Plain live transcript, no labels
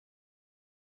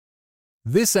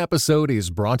This episode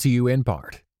is brought to you in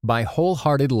part by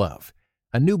Wholehearted Love,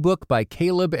 a new book by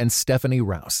Caleb and Stephanie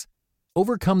Rouse.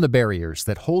 Overcome the barriers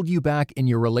that hold you back in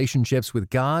your relationships with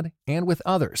God and with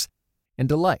others, and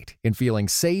delight in feeling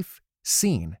safe,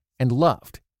 seen, and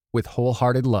loved with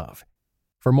Wholehearted Love.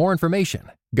 For more information,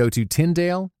 go to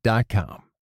Tyndale.com.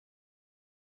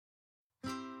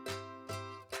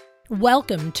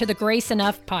 Welcome to the Grace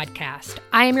Enough podcast.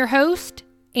 I am your host,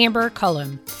 Amber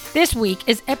Cullum. This week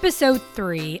is episode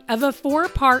 3 of a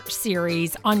 4-part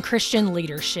series on Christian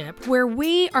leadership, where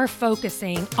we are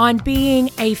focusing on being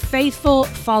a faithful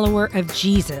follower of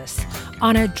Jesus,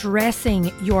 on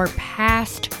addressing your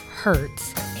past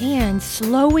hurts, and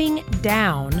slowing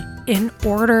down in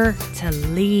order to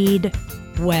lead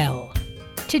well.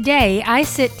 Today, I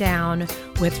sit down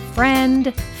with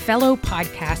friend, fellow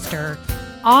podcaster,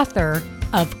 author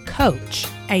of Coach,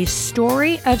 A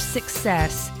Story of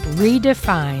Success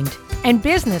Redefined, and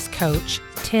business coach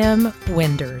Tim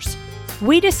Winders.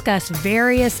 We discuss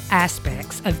various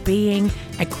aspects of being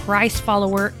a Christ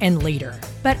follower and leader,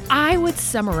 but I would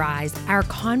summarize our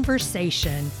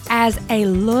conversation as a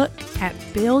look at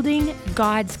building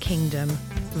God's kingdom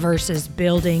versus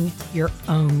building your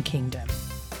own kingdom.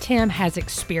 Tim has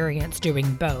experience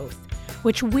doing both,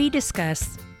 which we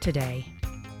discuss today.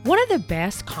 One of the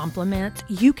best compliments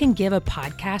you can give a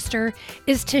podcaster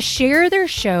is to share their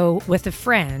show with a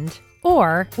friend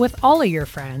or with all of your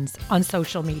friends on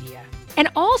social media. And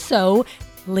also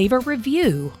leave a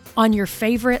review on your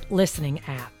favorite listening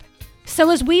app.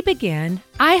 So as we begin,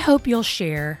 I hope you'll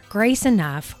share Grace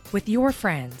Enough with your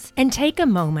friends and take a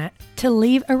moment to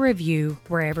leave a review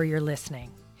wherever you're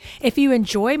listening. If you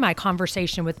enjoy my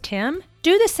conversation with Tim,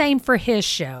 do the same for his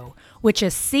show, which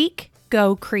is Seek,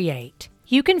 Go, Create.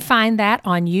 You can find that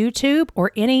on YouTube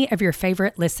or any of your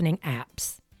favorite listening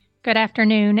apps. Good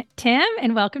afternoon, Tim,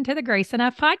 and welcome to the Grace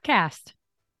Enough podcast.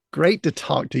 Great to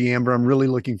talk to you, Amber. I'm really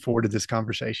looking forward to this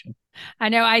conversation. I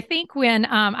know. I think when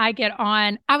I get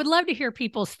on, I would love to hear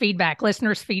people's feedback,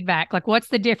 listeners' feedback. Like, what's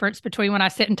the difference between when I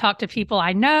sit and talk to people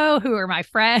I know who are my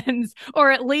friends,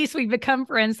 or at least we've become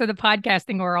friends through the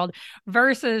podcasting world,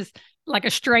 versus like a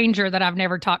stranger that I've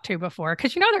never talked to before?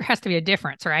 Because, there has to be a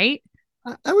difference, right?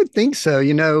 I would think so.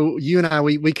 You and I,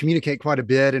 we communicate quite a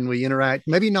bit and we interact,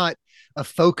 maybe not a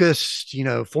focused,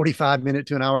 45-minute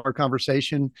to an hour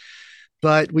conversation,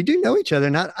 but we do know each other.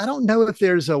 And I don't know if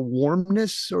there's a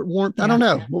warmness or warmth. I don't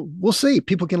know. We'll see.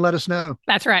 People can let us know.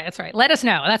 That's right. Let us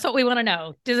know. That's what we want to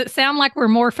know. Does it sound like we're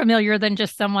more familiar than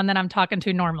just someone that I'm talking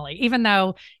to normally, even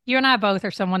though you and I both are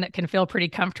someone that can feel pretty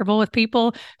comfortable with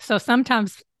people. So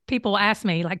sometimes people ask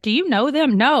me, like, do you know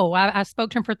them? No, I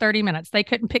spoke to them for 30 minutes. They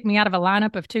couldn't pick me out of a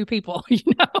lineup of 2 people, I'm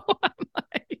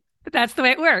like, but that's the way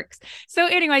it works. So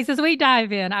anyways, as we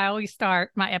dive in, I always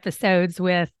start my episodes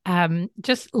with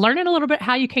just learning a little bit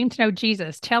how you came to know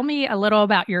Jesus. Tell me a little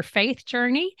about your faith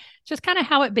journey, just kind of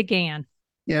how it began.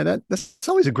 Yeah, that's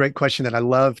always a great question that I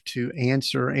love to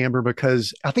answer, Amber,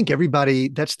 because I think everybody,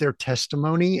 that's their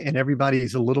testimony and everybody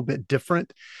is a little bit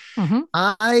different. Mm-hmm.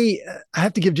 I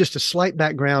have to give just a slight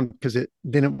background because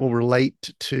then it will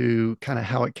relate to kind of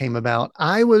how it came about.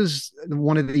 I was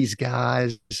one of these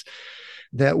guys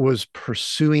that was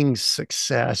pursuing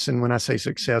success. And when I say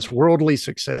success, worldly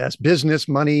success, business,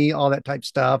 money, all that type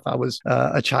stuff. I was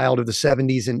a child of the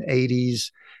 70s and 80s.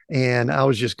 And I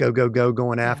was just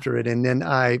going after it. And then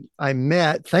I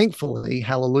met, thankfully,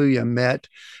 hallelujah, met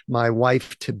my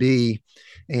wife to be.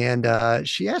 And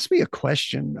she asked me a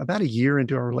question about a year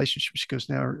into our relationship. She goes,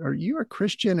 now, are you a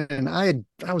Christian? And I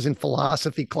was in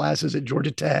philosophy classes at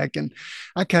Georgia Tech. And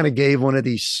I kind of gave one of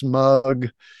these smug,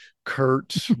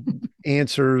 curt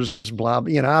answers, blah, I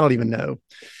don't even know.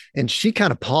 And she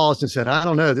kind of paused and said, I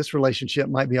don't know, this relationship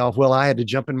might be off. Well, I had to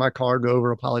jump in my car, go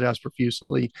over, apologize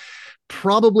profusely,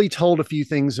 probably told a few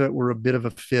things that were a bit of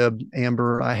a fib,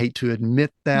 Amber. I hate to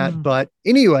admit that. But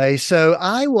anyway, so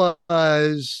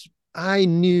I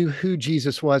knew who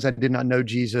Jesus was. I did not know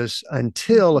Jesus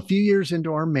until a few years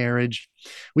into our marriage.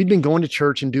 We'd been going to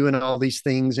church and doing all these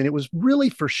things, and it was really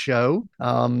for show.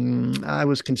 I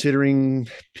was considering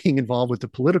being involved with the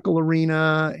political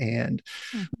arena and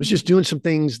was just doing some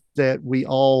things that we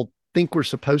all think we're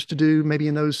supposed to do maybe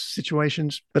in those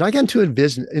situations. But I got into a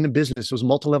business. It was a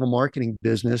multi-level marketing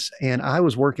business, and I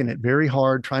was working it very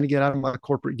hard, trying to get out of my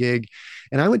corporate gig.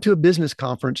 And I went to a business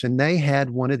conference, and they had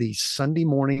one of these Sunday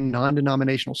morning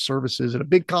non-denominational services at a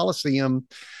big coliseum,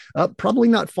 probably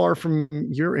not far from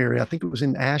your area. I think it was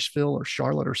in Asheville or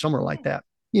Charlotte or somewhere like that.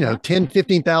 10,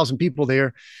 15,000 people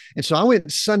there. And so I went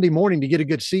Sunday morning to get a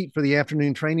good seat for the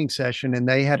afternoon training session, and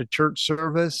they had a church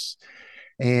service.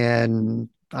 And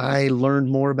I learned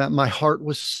more about, my heart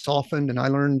was softened, and I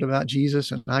learned about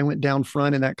Jesus, and I went down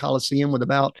front in that Coliseum with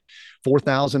about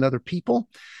 4,000 other people.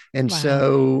 And Wow.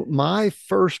 so my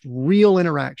first real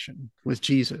interaction with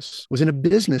Jesus was in a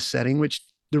business setting, which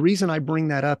the reason I bring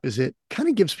that up is it kind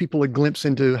of gives people a glimpse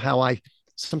into how I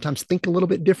sometimes think a little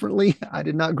bit differently. I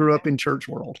did not grow up in church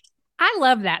world. I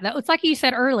love that. It's like you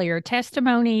said earlier,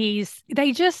 testimonies,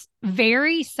 they just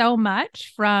vary so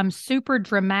much from super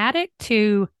dramatic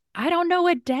to, I don't know,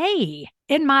 a day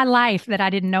in my life that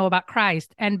I didn't know about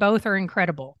Christ. And both are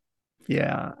incredible.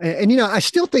 Yeah. And, I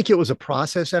still think it was a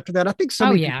process after that. I think so Oh,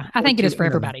 many yeah. people I think point it is to for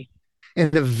everybody.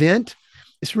 an event.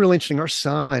 It's real interesting. Our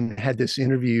son had this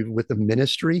interview with the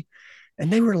ministry,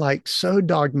 and they were like so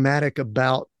dogmatic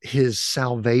about his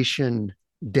salvation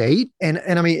date. And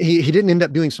I mean, he didn't end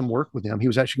up doing some work with them. He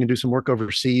was actually going to do some work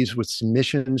overseas with some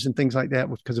missions and things like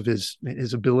that because of his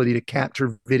ability to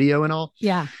capture video and all.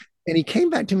 Yeah. And he came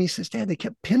back to me, he says, Dad, they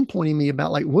kept pinpointing me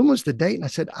about like, when was the date? And I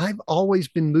said, I've always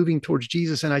been moving towards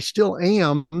Jesus, and I still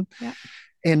am. Yeah.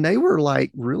 And they were like,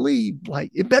 really,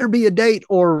 like, it better be a date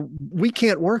or we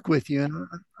can't work with you. And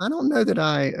I don't know that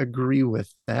I agree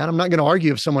with that. I'm not going to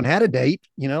argue if someone had a date,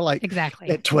 like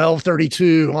Exactly. at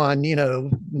 12:32 on,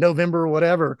 November or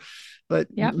whatever. But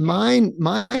Yep.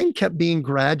 mine kept being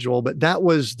gradual, but that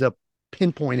was the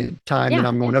pinpointed time that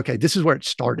I'm going, okay, this is where it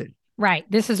started. Right.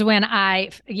 This is when I,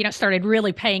 started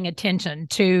really paying attention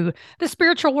to the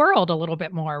spiritual world a little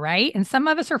bit more, right? And some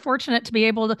of us are fortunate to be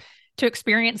able to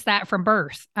experience that from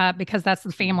birth because that's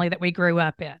the family that we grew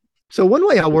up in. So one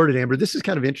way I worded, Amber, this is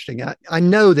kind of interesting. I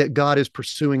know that God is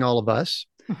pursuing all of us,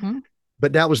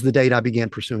 but that was the date I began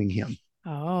pursuing him.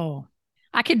 Oh,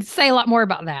 I could say a lot more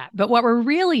about that, but what we're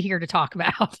really here to talk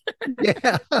about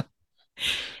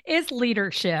is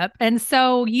leadership. And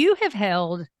so you have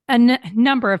held a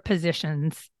number of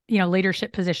positions,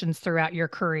 leadership positions throughout your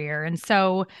career. And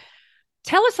so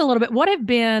tell us a little bit, what have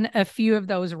been a few of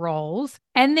those roles?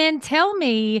 And then tell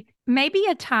me maybe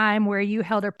a time where you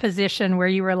held a position where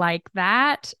you were like,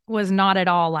 that was not at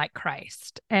all like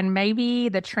Christ, and maybe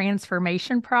the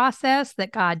transformation process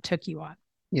that God took you on.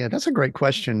 Yeah, that's a great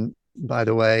question. By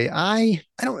the way, I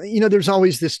don't, there's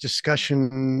always this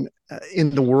discussion in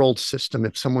the world system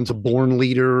if someone's a born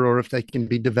leader or if they can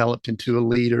be developed into a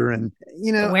leader. And,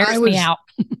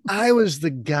 I was the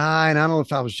guy, and I don't know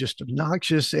if I was just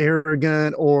obnoxious,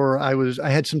 arrogant, or I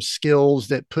had some skills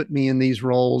that put me in these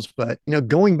roles. But,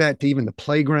 going back to even the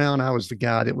playground, I was the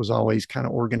guy that was always kind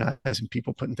of organizing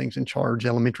people, putting things in charge,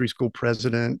 elementary school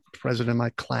president of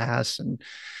my class, and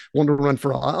wanted to run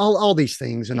for all these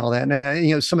things and all that.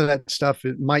 And, some of that stuff,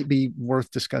 it might be worth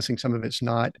discussing. Some of it's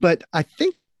not. But I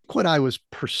think what I was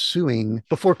pursuing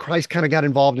before Christ kind of got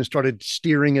involved and started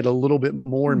steering it a little bit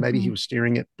more, and maybe he was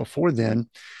steering it before then,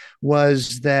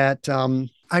 was that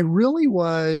I really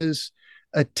was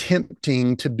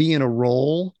attempting to be in a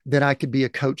role that I could be a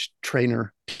coach,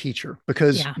 trainer, teacher.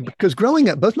 Because growing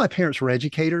up, both my parents were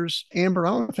educators. Amber, I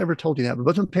don't know if I ever told you that, but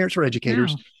both my parents were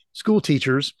educators. No. School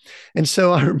teachers. And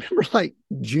so I remember like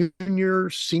junior,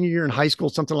 senior year in high school,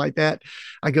 something like that.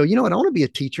 I go, I want to be a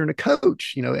teacher and a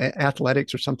coach,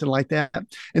 athletics or something like that.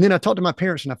 And then I talked to my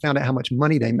parents and I found out how much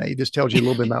money they made. This tells you a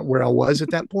little bit about where I was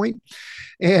at that point.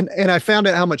 And I found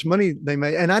out how much money they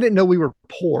made. And I didn't know we were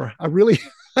poor.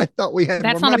 I thought we had.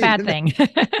 That's not a bad thing.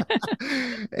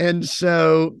 And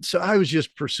so I was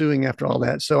just pursuing after all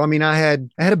that. So, I mean, I had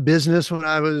a business when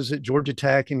I was at Georgia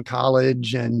Tech in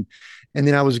college, and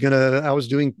then I was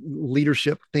doing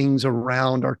leadership things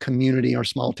around our community, our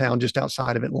small town just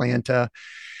outside of Atlanta.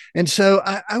 And so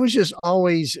I was just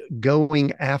always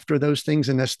going after those things.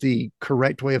 And that's the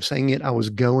correct way of saying it. I was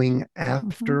going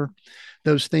after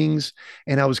those things.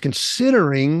 And I was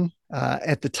considering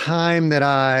at the time that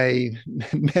I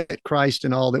met Christ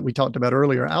and all that we talked about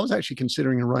earlier, I was actually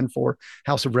considering a run for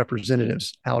House of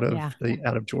Representatives out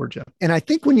of Georgia. And I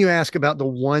think when you ask about the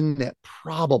one that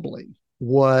probably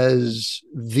was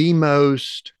the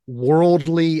most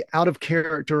worldly, out of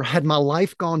character, had my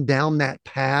life gone down that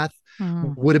path,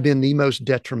 would have been the most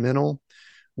detrimental,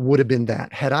 would have been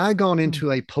that. Had I gone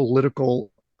into a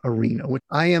political arena, which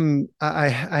I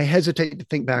hesitate to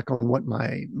think back on what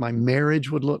my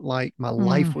marriage would look like, my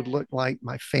life would look like,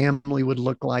 my family would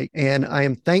look like. And I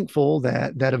am thankful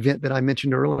that that event that I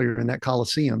mentioned earlier in that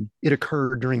Coliseum, it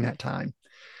occurred during that time.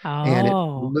 And it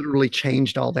literally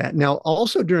changed all that. Now,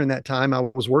 also during that time, I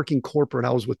was working corporate.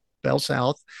 I was with Bell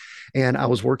South, and I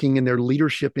was working in their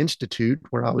Leadership Institute,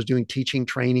 where I was doing teaching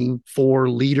training for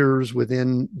leaders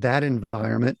within that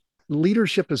environment.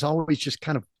 Leadership has always just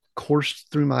kind of coursed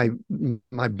through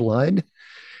my blood.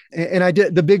 And I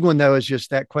did. The big one though is just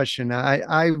that question.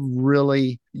 I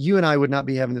really, you and I would not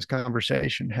be having this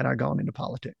conversation had I gone into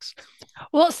politics.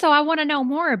 Well, so I want to know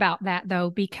more about that though,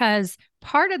 because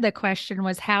part of the question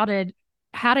was how did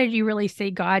you really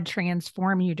see God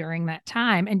transform you during that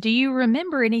time? And do you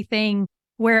remember anything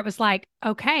where it was like,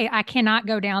 okay, I cannot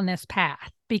go down this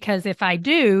path because if I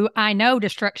do, I know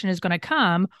destruction is going to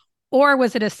come? Or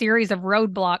was it a series of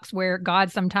roadblocks where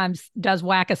God sometimes does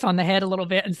whack us on the head a little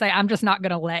bit and say, I'm just not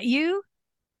going to let you?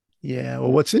 Yeah.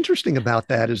 Well, what's interesting about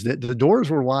that is that the doors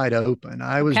were wide open.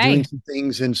 I was doing some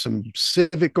things in some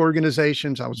civic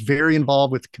organizations. I was very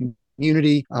involved with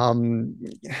community.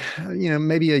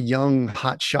 Maybe a young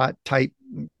hotshot type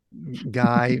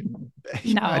guy.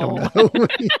 No. I don't know.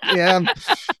 Yeah.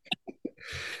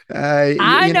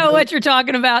 I know what you're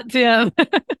talking about, Tim.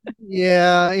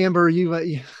 Yeah, Amber,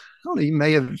 I don't know, you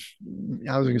may have,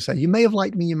 I was going to say, you may have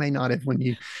liked me, you may not have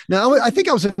no, I think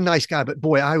I was a nice guy, but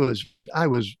boy, I was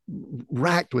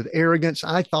racked with arrogance.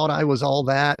 I thought I was all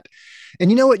that. And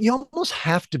you know what? You almost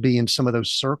have to be in some of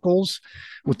those circles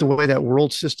with the way that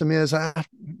world system is.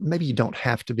 Maybe you don't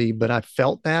have to be, but I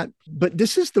felt that. But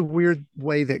this is the weird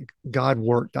way that God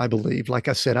worked, I believe. Like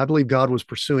I said, I believe God was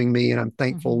pursuing me, and I'm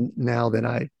thankful now that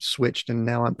I switched and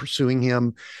now I'm pursuing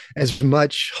him as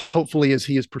much, hopefully, as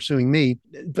he is pursuing me.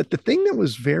 But the thing that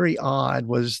was very odd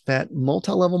was that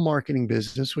multi-level marketing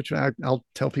business, which I'll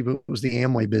tell people it was the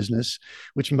Amway business,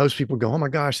 which most people go, oh my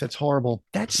gosh, that's horrible.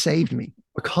 That saved me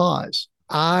because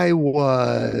I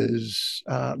was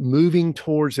moving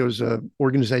towards, there was an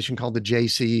organization called the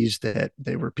JCs that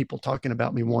they were people talking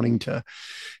about me wanting to,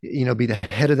 be the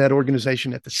head of that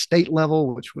organization at the state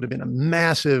level, which would have been a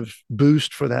massive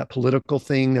boost for that political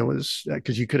thing. There was,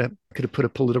 because you could have put a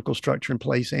political structure in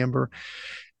place, Amber.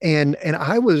 And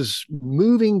I was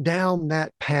moving down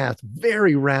that path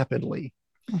very rapidly.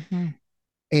 Mm-hmm.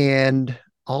 And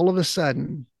all of a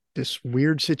sudden, this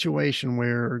weird situation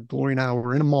where Gloria and I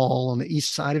were in a mall on the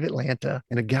east side of Atlanta,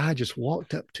 and a guy just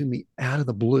walked up to me out of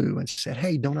the blue and said,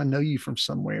 hey, don't I know you from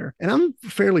somewhere? And I'm a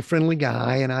fairly friendly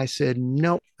guy. And I said,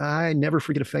 no, I never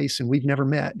forget a face and we've never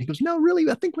met. And he goes, no, really?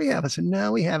 I think we have. I said,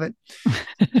 no, we haven't.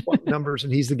 Numbers.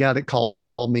 And he's the guy that called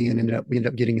me and we ended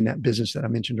up getting in that business that I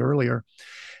mentioned earlier.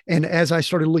 And as I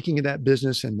started looking at that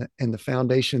business and the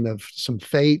foundation of some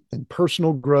faith and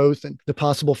personal growth and the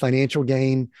possible financial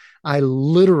gain, I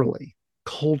literally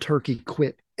cold turkey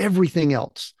quit everything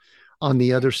else on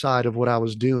the other side of what I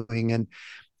was doing. And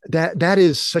that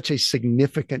is such a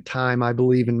significant time, I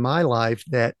believe, in my life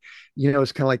that,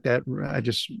 it's kind of like that. I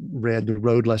just read The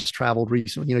Road Less Traveled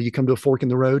recently. You come to a fork in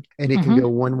the road and it can go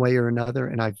one way or another.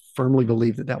 And I firmly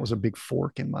believe that was a big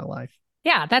fork in my life.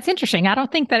 Yeah, that's interesting.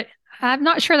 I'm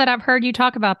not sure that I've heard you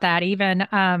talk about that even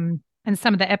in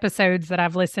some of the episodes that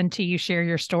I've listened to you share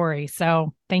your story.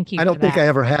 So thank you. I don't think I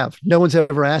ever have. No one's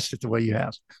ever asked it the way you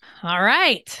have. All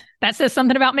right. That says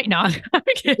something about me. No,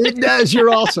 it does. You're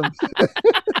awesome.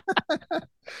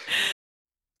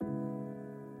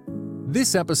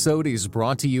 This episode is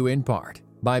brought to you in part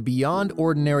by Beyond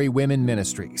Ordinary Women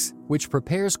Ministries, which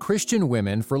prepares Christian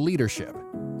women for leadership.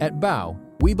 At BOW,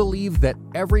 we believe that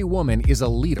every woman is a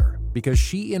leader because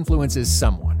she influences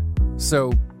someone.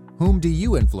 So, whom do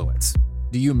you influence?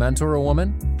 Do you mentor a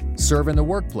woman? Serve in the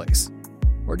workplace?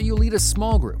 Or do you lead a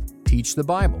small group, teach the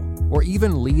Bible, or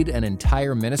even lead an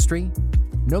entire ministry?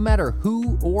 No matter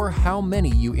who or how many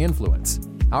you influence,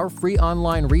 our free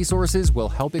online resources will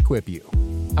help equip you.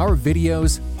 Our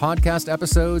videos, podcast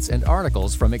episodes, and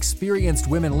articles from experienced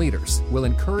women leaders will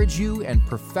encourage you and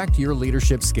perfect your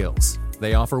leadership skills.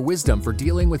 They offer wisdom for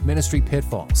dealing with ministry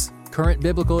pitfalls, current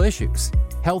biblical issues,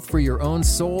 health for your own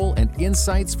soul, and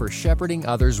insights for shepherding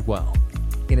others well.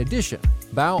 In addition,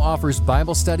 BOW offers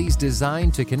Bible studies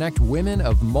designed to connect women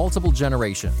of multiple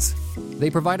generations. They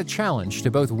provide a challenge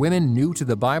to both women new to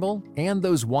the Bible and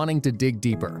those wanting to dig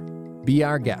deeper. Be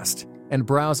our guest and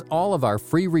browse all of our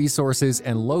free resources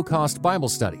and low-cost Bible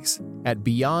studies at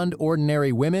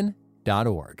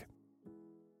beyondordinarywomen.org.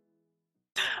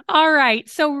 All right.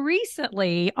 So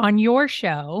recently on your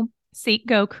show, Seek,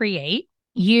 Go, Create,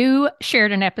 you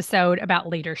shared an episode about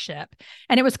leadership,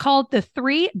 and it was called The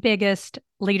 3 Biggest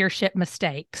Leadership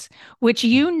Mistakes, which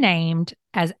you named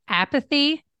as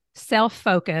apathy,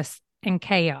 self-focus, and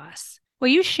chaos. Will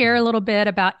you share a little bit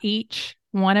about each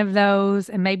one of those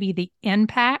and maybe the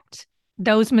impact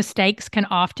those mistakes can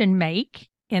often make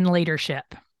in leadership?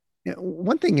 Yeah,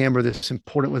 one thing, Amber, that's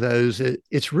important with those,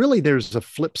 it's really, there's a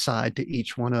flip side to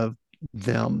each one of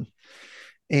them.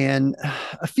 And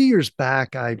a few years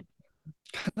back, I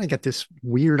kind of got this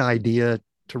weird idea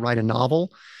to write a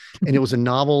novel. And it was a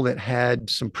novel that had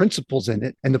some principles in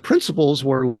it. And the principles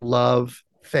were love,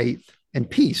 faith, and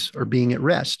peace, or being at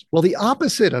rest. Well, the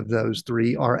opposite of those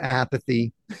three are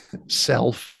apathy,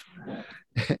 self,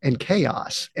 and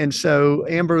chaos. And so,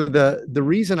 Amber, the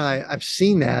reason I've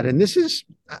seen that, and this is,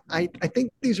 I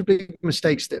think these are big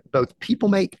mistakes that both people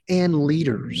make and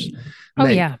leaders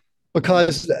make. Yeah.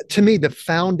 Because to me, the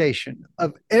foundation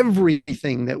of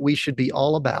everything that we should be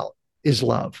all about is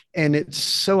love. And it's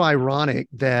so ironic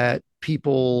that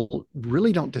people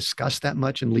really don't discuss that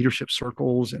much in leadership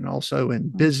circles and also in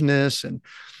business.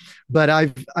 But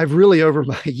I've really over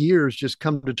my years just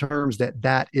come to terms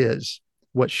that is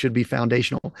what should be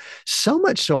foundational. So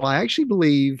much so, I actually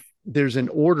believe there's an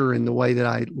order in the way that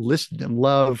I listed them.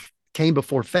 Love came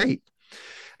before faith.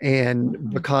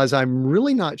 And because I'm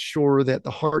really not sure that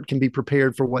the heart can be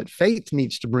prepared for what faith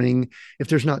needs to bring if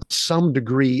there's not some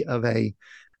degree of a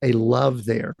love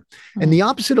there. And the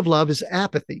opposite of love is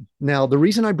apathy. Now, the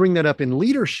reason I bring that up in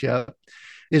leadership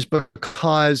is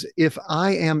because if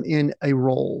I am in a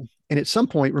role, and at some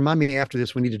point, remind me after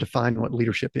this, we need to define what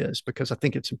leadership is, because I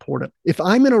think it's important. If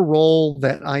I'm in a role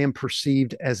that I am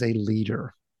perceived as a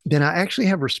leader, then I actually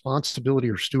have responsibility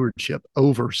or stewardship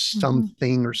over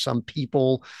something or some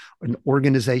people, an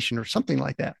organization or something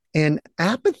like that. And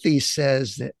apathy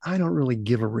says that I don't really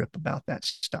give a rip about that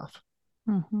stuff.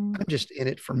 I'm just in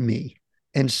it for me.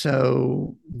 And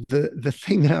so the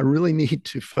thing that I really need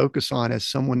to focus on as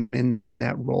someone in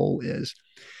that role is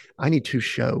I need to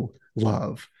show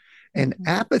love. And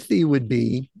apathy would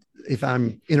be, if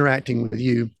I'm interacting with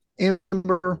you,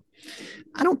 Amber,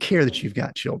 I don't care that you've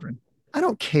got children. I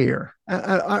don't care.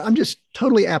 I'm just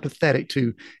totally apathetic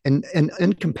to and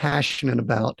compassionate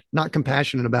about, not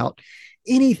compassionate about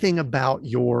anything about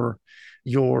your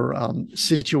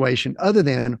situation other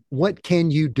than what can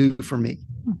you do for me?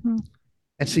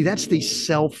 And see, that's the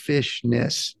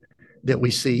selfishness that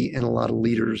we see in a lot of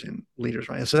leaders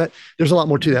right now. So that there's a lot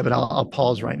more to that, but I'll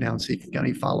pause right now and see if you've got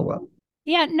any follow up.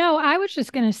 Yeah, no, I was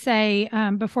just going to say,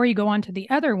 before you go on to the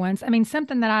other ones, I mean,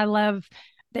 something that I love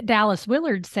that Dallas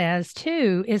Willard says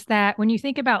too, is that when you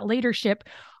think about leadership,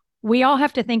 we all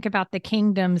have to think about the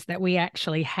kingdoms that we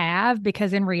actually have,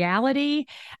 because in reality,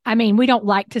 I mean, we don't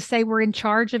like to say we're in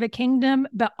charge of a kingdom,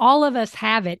 but all of us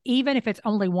have it, even if it's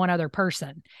only one other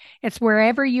person. It's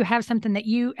wherever you have something that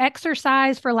you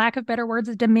exercise, for lack of better words,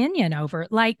 a dominion over.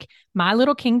 Like, my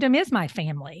little kingdom is my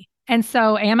family. And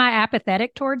so am I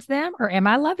apathetic towards them, or am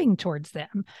I loving towards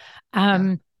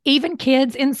them? Even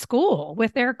kids in school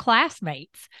with their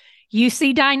classmates, you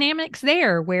see dynamics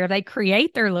there where they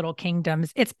create their little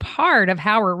kingdoms. It's part of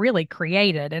how we're really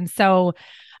created. And so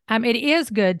it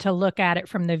is good to look at it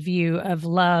from the view of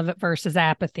love versus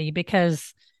apathy,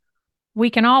 because we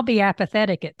can all be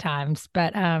apathetic at times,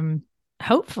 but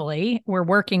hopefully we're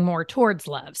working more towards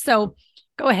love. So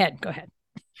go ahead.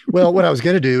 Well, what I was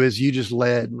going to do is you just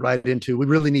led right into, we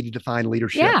really need to define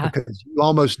leadership, because you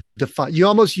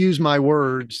almost use my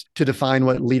words to define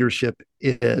what leadership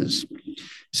is.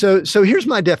 So here's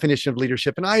my definition of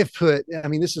leadership. And I have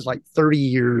this is like 30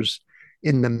 years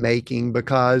in the making,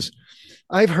 because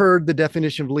I've heard the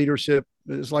definition of leadership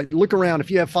is like, look around, if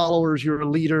you have followers, you're a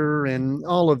leader, and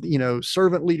all of,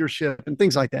 servant leadership and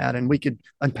things like that. And we could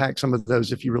unpack some of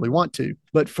those if you really want to.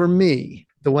 But for me,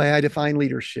 the way I define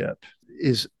leadership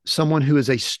is someone who is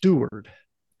a steward.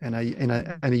 And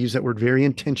I use that word very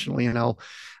intentionally. And I'll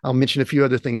mention a few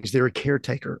other things. They're a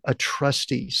caretaker, a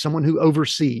trustee, someone who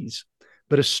oversees,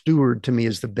 but a steward to me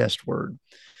is the best word,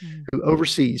 who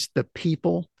oversees the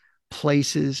people,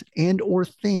 places, and or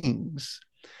things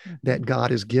that God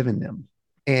has given them.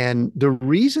 And the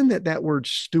reason that word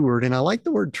steward, and I like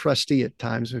the word trustee at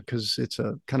times because it's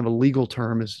a kind of a legal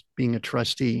term as being a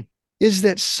trustee, is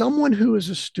that someone who is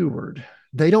a steward,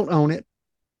 they don't own it.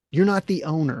 You're not the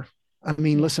owner. I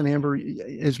mean, listen, Amber,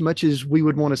 as much as we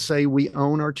would want to say we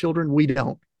own our children, we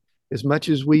don't. As much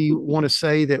as we want to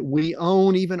say that we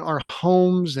own even our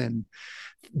homes and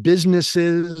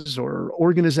businesses or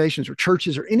organizations or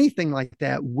churches or anything like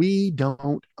that, we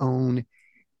don't own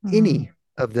any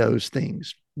of those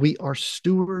things. We are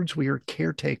stewards, we are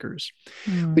caretakers,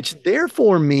 which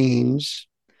therefore means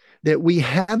that we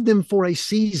have them for a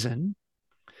season.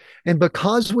 And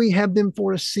because we have them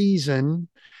for a season,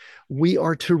 we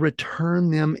are to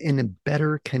return them in a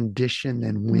better condition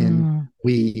than when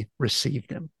we received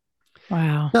them.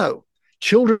 Wow. So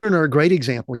children are a great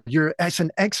example. That's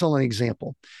an excellent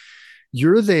example.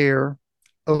 You're there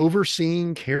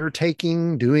overseeing,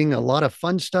 caretaking, doing a lot of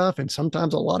fun stuff and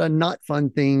sometimes a lot of not fun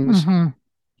things.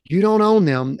 You don't own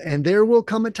them. And there will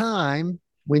come a time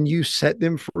when you set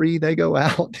them free, they go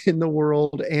out in the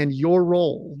world, and your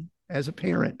role as a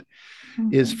parent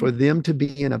is for them to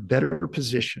be in a better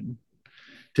position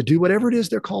to do whatever it is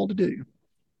they're called to do.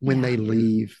 when they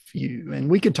leave you. And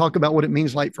we could talk about what it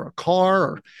means like for a car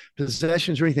or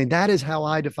possessions or anything. That is how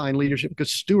I define leadership,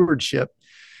 because stewardship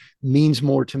means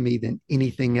more to me than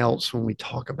anything else when we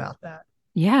talk about that.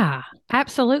 Yeah,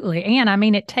 absolutely. And I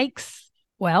mean, it takes,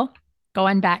 well,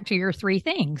 going back to your three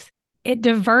things, it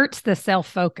diverts the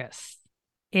self-focus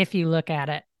if you look at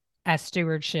it as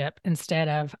stewardship instead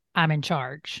of I'm in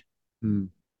charge.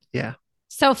 Yeah.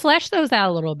 So flesh those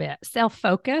out a little bit.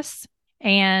 Self-focus.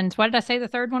 And what did I say the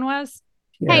third one was?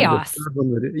 Chaos.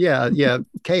 Yeah,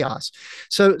 chaos.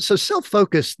 So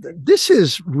self-focus, this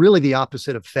is really the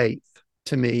opposite of faith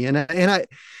to me. And I,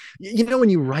 when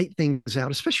you write things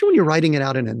out, especially when you're writing it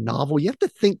out in a novel, you have to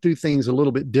think through things a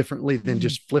little bit differently than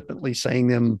just flippantly saying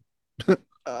them,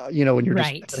 when you're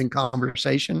just having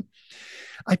conversation.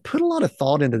 I put a lot of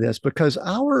thought into this because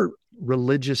our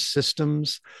religious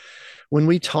systems, when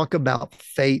we talk about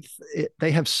faith,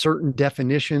 they have certain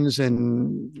definitions.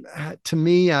 And to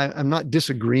me, I'm not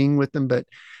disagreeing with them, but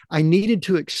I needed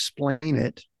to explain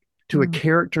it to a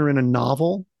character in a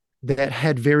novel that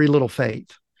had very little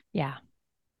faith. Yeah.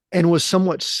 And was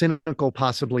somewhat cynical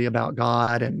possibly about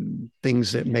God and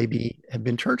things that maybe had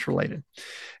been church related.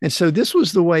 And so this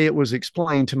was the way it was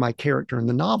explained to my character in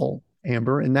the novel,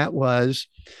 Amber. And that was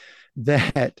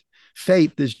that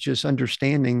faith is just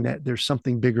understanding that there's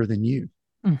something bigger than you,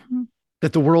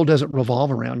 that the world doesn't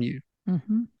revolve around you.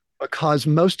 Because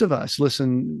most of us,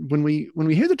 listen, when we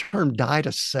hear the term die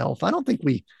to self, I don't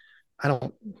even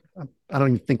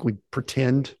think we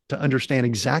pretend to understand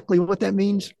exactly what that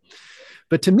means.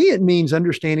 But to me, it means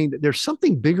understanding that there's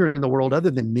something bigger in the world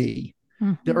other than me.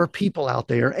 There are people out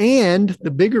there. And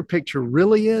the bigger picture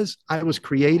really is I was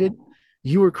created.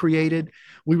 You were created.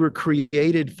 We were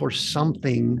created for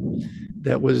something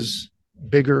that was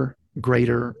bigger,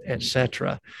 greater,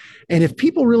 etc. And if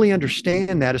people really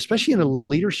understand that, especially in a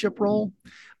leadership role,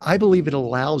 I believe it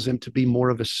allows them to be more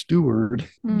of a steward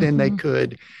than they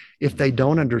could if they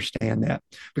don't understand that.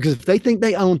 Because if they think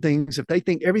they own things, if they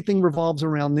think everything revolves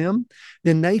around them,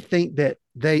 then they think that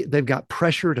they've got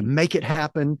pressure to make it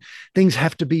happen. Things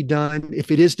have to be done.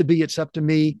 If it is to be, it's up to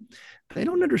me. They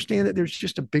don't understand that there's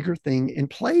just a bigger thing in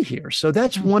play here. So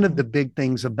that's one of the big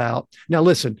things about, now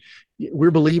listen,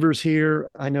 we're believers here.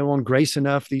 I know on Grace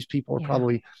Enough, these people are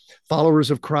probably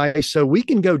followers of Christ. So we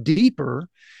can go deeper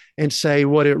and say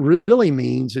what it really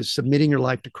means is submitting your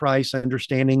life to Christ,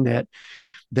 understanding that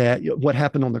what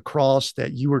happened on the cross,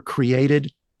 that you were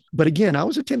created. But again, I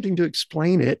was attempting to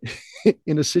explain it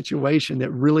in a situation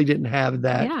that really didn't have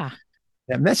that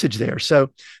message there. So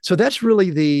that's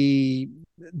really the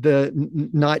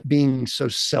not being so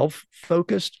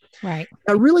self-focused. Right.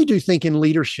 I really do think in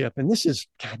leadership, and this is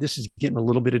getting a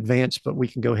little bit advanced, but we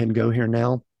can go ahead and go here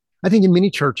now. I think in many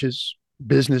churches,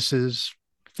 businesses,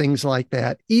 things like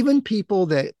that, even people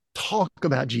that talk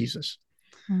about Jesus,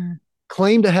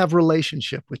 claim to have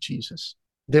relationship with Jesus,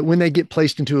 that when they get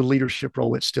placed into a leadership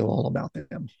role, it's still all about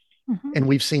them. And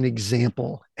we've seen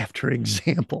example after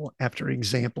example after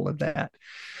example of that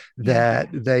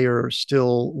they are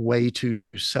still way too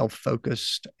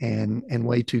self-focused and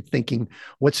way too thinking,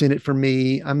 what's in it for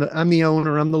me? I'm the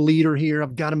owner. I'm the leader here.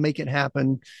 I've got to make it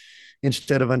happen,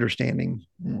 instead of understanding,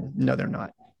 no, they're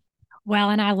not. Well,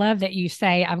 and I love that you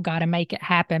say, I've got to make it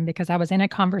happen, because I was in a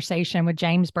conversation with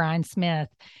James Bryan Smith,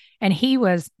 and he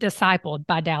was discipled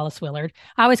by Dallas Willard.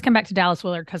 I always come back to Dallas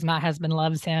Willard because my husband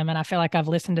loves him, and I feel like I've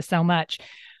listened to so much.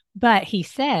 But he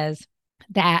says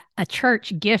that a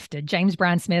church gifted, James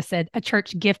Bryan Smith said, a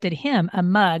church gifted him a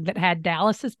mug that had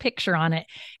Dallas's picture on it.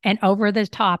 And over the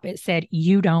top, it said,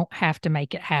 "You don't have to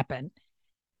make it happen."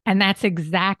 And that's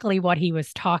exactly what he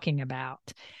was talking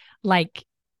about. Like,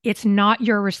 it's not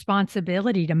your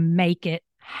responsibility to make it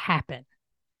happen.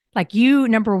 Like, you,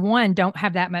 number one, don't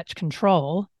have that much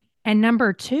control. And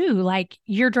number two, like,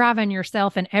 you're driving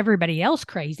yourself and everybody else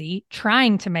crazy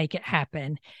trying to make it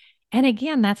happen. And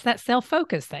again, that's that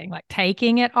self-focus thing, like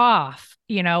taking it off,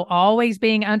 always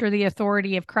being under the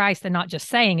authority of Christ and not just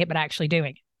saying it, but actually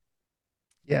doing it.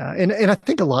 Yeah. And I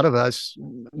think a lot of us,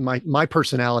 my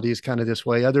personality is kind of this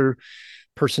way. Other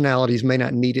personalities may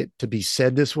not need it to be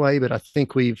said this way, but I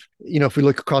think we've, if we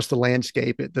look across the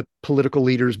landscape at the political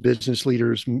leaders, business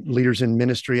leaders, leaders in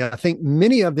ministry, I think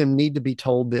many of them need to be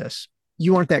told this: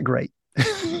 you aren't that great.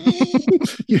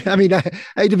 I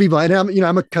hate to be blunt.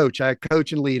 I'm a coach. I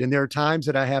coach and lead, and there are times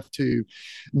that I have to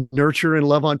nurture and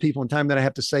love on people, and time that I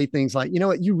have to say things like,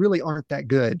 what, you really aren't that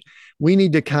good. We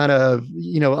need to kind of,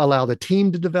 allow the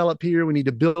team to develop here. We need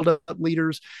to build up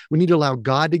leaders. We need to allow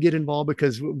God to get involved,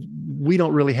 because we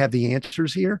don't really have the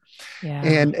answers here. Yeah.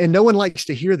 And no one likes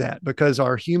to hear that, because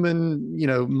our human,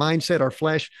 mindset, our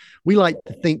flesh, we like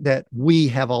to think that we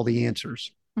have all the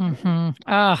answers.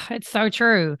 Oh, it's so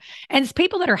true. And it's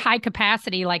people that are high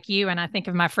capacity like you. And I think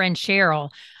of my friend Cheryl.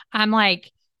 I'm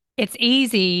like, it's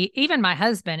easy, even my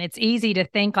husband, it's easy to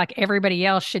think like everybody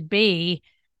else should be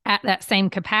at that same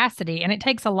capacity. And it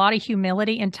takes a lot of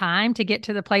humility and time to get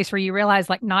to the place where you realize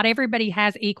like not everybody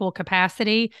has equal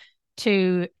capacity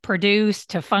to produce,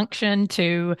 to function,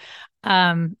 to,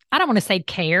 I don't want to say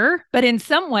care, but in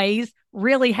some ways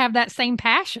really have that same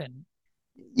passion.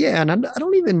 Yeah. And I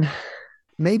don't even,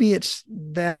 maybe it's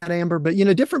that, Amber, but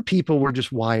different people were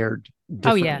just wired Oh,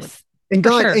 differently. yes, And for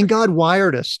God sure. and God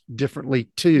wired us differently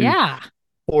too, Yeah.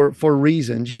 for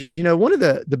reasons. One of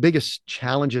the biggest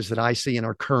challenges that I see in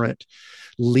our current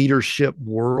leadership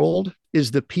world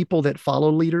is the people that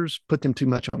follow leaders put them too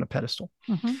much on a pedestal.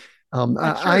 Mm-hmm.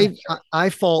 I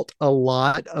fault a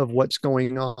lot of what's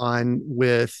going on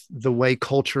with the way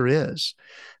culture is,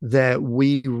 that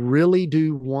we really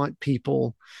do want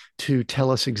people to tell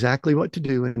us exactly what to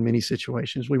do in many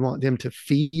situations. We want them to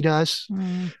feed us.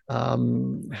 I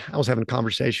was having a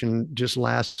conversation just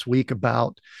last week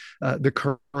about the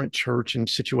current church and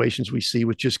situations we see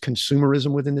with just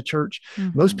consumerism within the church.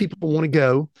 Most people want to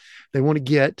go, they want to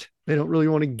get, they don't really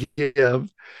want to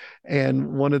give.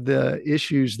 And one of the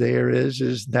issues there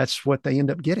is that's what they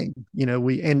end up getting.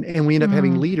 We end up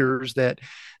having leaders that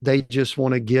they just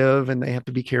want to give, and they have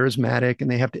to be charismatic,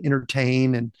 and they have to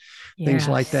entertain and things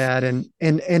like that.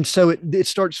 And so it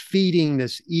starts feeding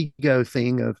this ego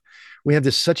thing of, we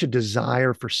have such a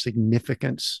desire for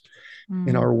significance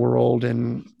in our world.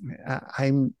 And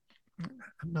I'm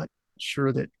not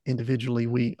sure that individually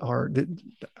we are, that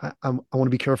I want to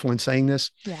be careful in saying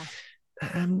this. Yeah.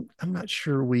 I'm not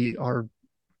sure we are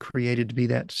created to be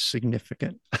that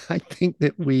significant. I think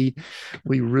that we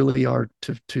really are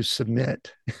to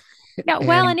submit. Yeah.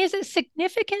 Well, and is it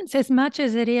significance as much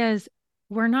as it is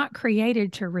we're not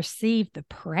created to receive the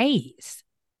praise?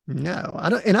 No, I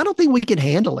don't think we can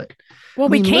handle it. Well,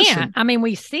 we can't. Listen, I mean,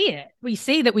 we see it. We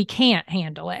see that we can't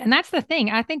handle it. And that's the thing.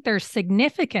 I think there's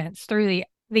significance through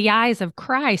the eyes of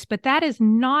Christ, but that is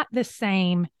not the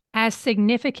same as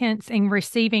significance in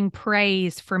receiving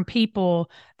praise from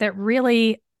people that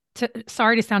really,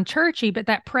 sorry to sound churchy, but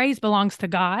that praise belongs to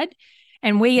God.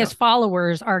 And we as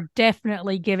followers are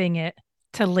definitely giving it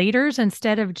to leaders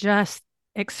instead of just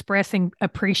expressing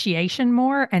appreciation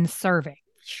more and serving.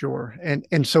 Sure.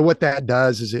 And so what that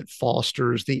does is it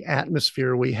fosters the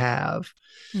atmosphere we have,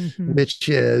 which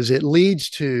is, it leads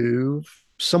to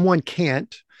someone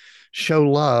can't show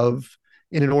love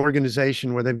in an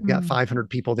organization where they've got 500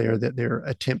 people there that they're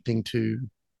attempting to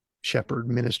shepherd,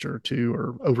 minister to,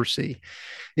 or oversee.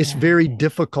 It's very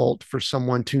difficult for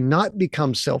someone to not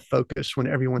become self-focused when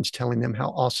everyone's telling them how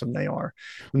awesome they are,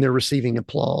 when they're receiving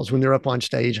applause, when they're up on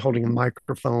stage holding a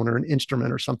microphone or an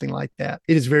instrument or something like that.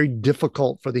 It is very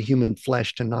difficult for the human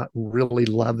flesh to not really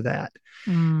love that.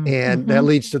 And that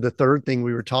leads to the third thing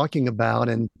we were talking about,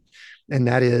 and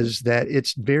that is that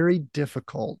it's very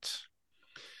difficult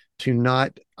to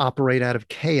not operate out of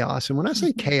chaos. And when I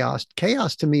say chaos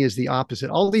to me is the opposite.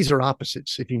 All these are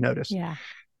opposites, if you notice. Yeah.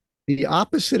 The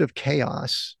opposite of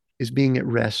chaos is being at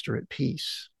rest or at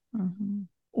peace.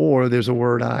 Or there's a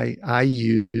word I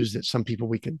use that some people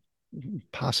we could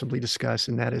possibly discuss,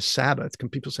 and that is Sabbath. When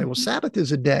people say, well, Sabbath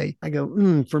is a day, I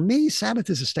go, for me, Sabbath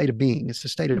is a state of being. It's a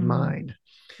state of mind.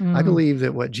 I believe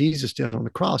that what Jesus did on the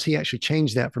cross, he actually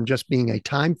changed that from just being a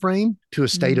time frame to a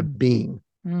state of being.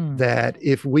 That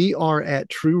if we are at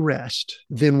true rest,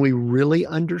 then we really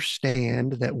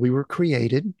understand that we were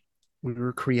created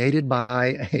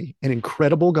by an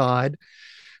incredible God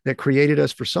that created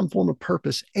us for some form of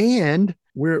purpose. And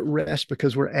we're at rest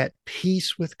because we're at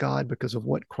peace with God because of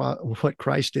what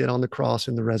Christ did on the cross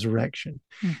and the resurrection.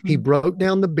 He broke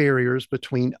down the barriers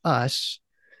between us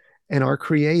and our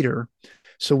Creator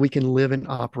so we can live and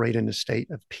operate in a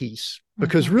state of peace.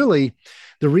 Because really,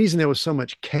 the reason there was so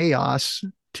much chaos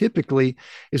typically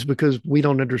is because we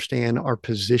don't understand our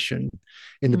position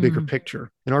in the bigger picture.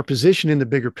 And our position in the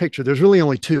bigger picture, there's really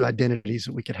only two identities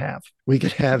that we could have. We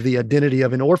could have the identity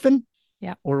of an orphan,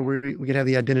 or we could have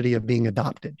the identity of being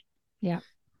adopted. Yeah.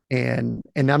 And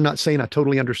I'm not saying I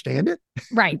totally understand it.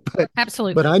 Right.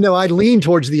 Absolutely. But I know I lean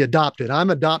towards the adopted.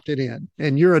 I'm adopted in,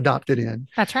 and you're adopted in.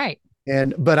 That's right.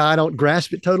 But I don't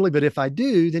grasp it totally. But if I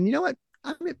do, then you know what?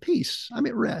 I'm at peace. I'm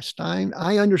at rest.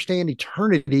 I understand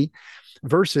eternity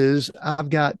versus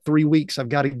I've got 3 weeks. I've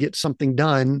got to get something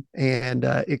done, and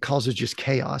it causes just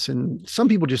chaos. And some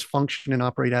people just function and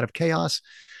operate out of chaos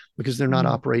because they're not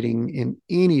operating in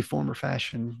any form or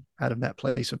fashion out of that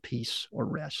place of peace or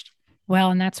rest. Well,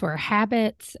 and that's where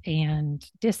habits and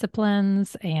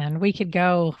disciplines, and we could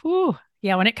go,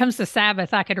 Yeah. When it comes to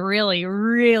Sabbath, I could really,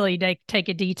 really take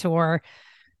a detour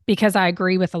because I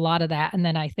agree with a lot of that. And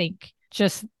then I think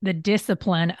just the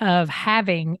discipline of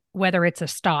having, whether it's a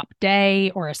stop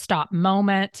day or a stop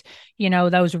moment,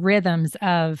 those rhythms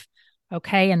of,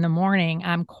 okay, in the morning,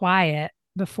 I'm quiet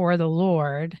before the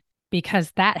Lord,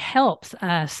 because that helps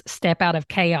us step out of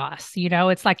chaos.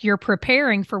 It's like you're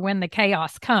preparing for when the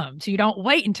chaos comes. You don't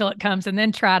wait until it comes and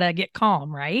then try to get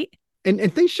calm, right?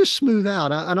 And things just smooth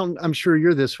out. I'm sure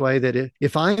you're this way, that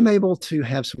if I'm able to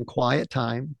have some quiet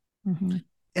time, mm-hmm.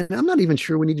 and I'm not even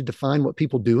sure we need to define what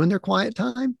people do in their quiet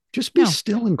time, just be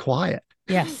still and quiet.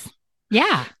 Yes.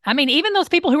 Yeah. I mean, even those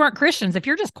people who aren't Christians, if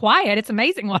you're just quiet, it's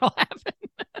amazing what'll happen.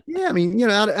 Yeah. I mean,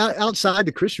 outside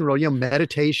the Christian world,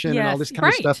 meditation and all this kind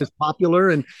of stuff is popular.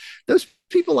 And those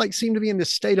people seem to be in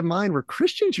this state of mind where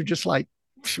Christians are just like,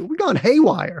 we're going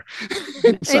haywire.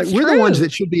 it's like, we're the ones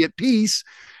that should be at peace.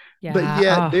 Yeah. But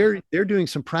yet they're doing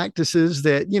some practices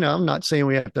that, I'm not saying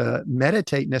we have to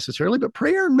meditate necessarily, but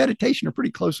prayer and meditation are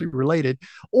pretty closely related.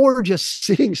 Or just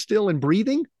sitting still and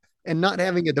breathing and not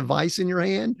having a device in your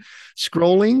hand,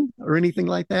 scrolling or anything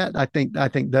like that. I think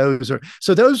those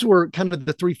were kind of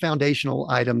the three foundational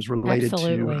items related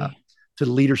to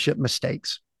leadership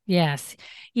mistakes. Yes.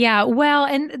 Yeah. Well,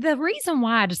 and the reason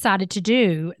why I decided to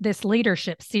do this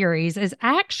leadership series is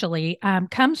actually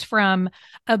comes from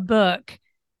a book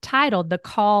titled The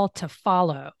Call to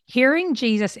Follow, Hearing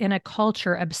Jesus in a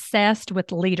Culture Obsessed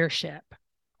with Leadership.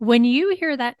 When you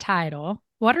hear that title,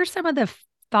 what are some of the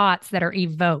thoughts that are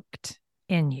evoked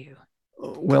in you?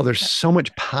 Well, there's so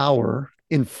much power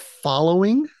in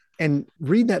following. And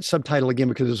read that subtitle again,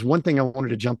 because there's one thing I wanted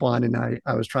to jump on and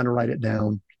I was trying to write it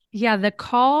down. Yeah, The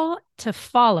Call to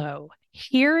Follow,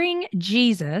 Hearing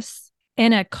Jesus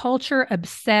in a Culture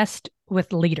Obsessed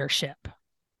with Leadership.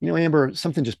 Amber,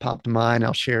 something just popped to mind.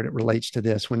 I'll share it. It relates to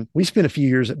this. When we spent a few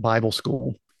years at Bible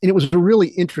school, and it was a really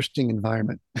interesting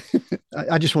environment.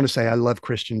 I just want to say I love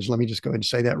Christians. Let me just go ahead and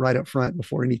say that right up front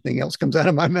before anything else comes out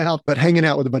of my mouth. But hanging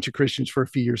out with a bunch of Christians for a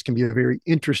few years can be a very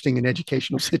interesting and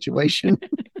educational situation.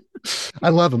 I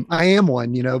love them. I am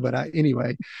one, but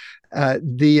anyway.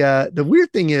 The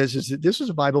weird thing is that this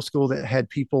was a Bible school that had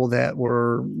people that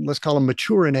were, let's call them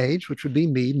mature in age, which would be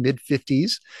me,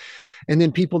 mid-50s. And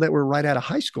then people that were right out of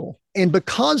high school. And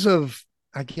because of,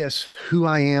 I guess, who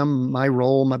I am, my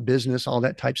role, my business, all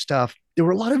that type stuff, there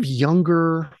were a lot of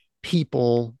younger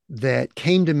people that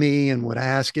came to me and would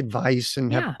ask advice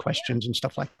and have questions and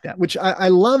stuff like that, which I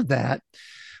love that.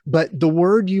 But the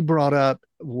word you brought up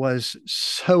was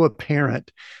so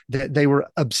apparent that they were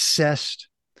obsessed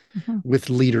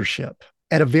with leadership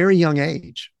at a very young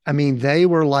age. I mean, they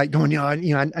were like going, I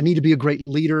need to be a great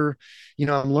leader.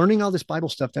 I'm learning all this Bible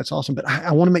stuff. That's awesome. But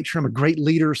I want to make sure I'm a great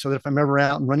leader so that if I'm ever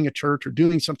out and running a church or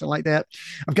doing something like that,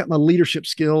 I've got my leadership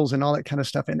skills and all that kind of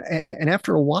stuff. And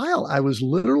after a while, I was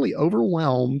literally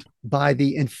overwhelmed by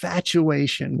the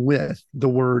infatuation with the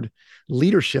word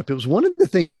leadership. It was one of the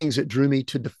things that drew me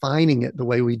to defining it the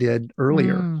way we did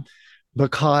earlier.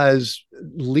 Because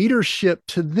leadership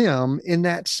to them in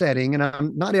that setting, and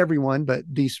I'm not everyone, but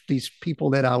these people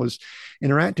that I was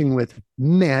interacting with,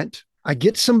 meant I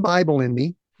get some Bible in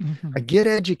me, I get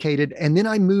educated, and then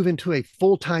I move into a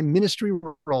full-time ministry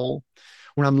role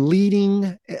where I'm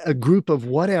leading a group of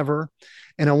whatever,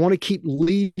 and I want to keep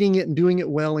leading it and doing it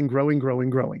well and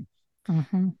growing.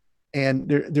 And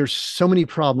there's so many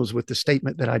problems with the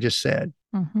statement that I just said.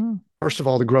 First of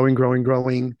all, the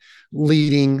growing,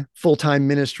 leading, full-time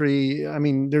ministry. I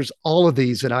mean, there's all of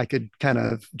these that I could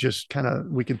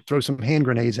we could throw some hand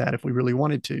grenades at if we really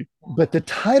wanted to. But the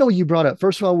title you brought up,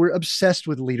 first of all, we're obsessed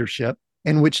with leadership,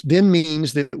 and which then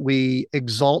means that we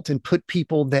exalt and put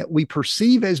people that we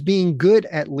perceive as being good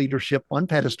at leadership on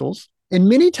pedestals. And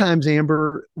many times,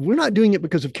 Amber, we're not doing it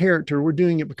because of character. We're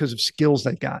doing it because of skills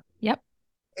they got. Yep.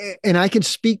 And I can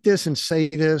speak this and say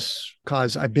this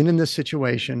because I've been in this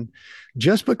situation.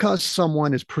 Just because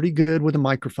someone is pretty good with a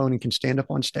microphone and can stand up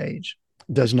on stage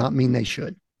does not mean they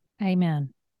should.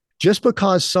 Amen. Just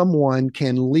because someone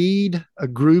can lead a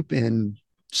group in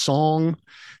song,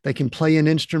 they can play an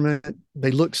instrument,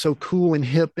 they look so cool and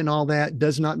hip and all that,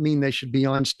 does not mean they should be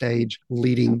on stage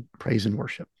leading praise and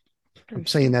worship. I'm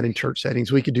saying that in church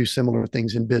settings. We could do similar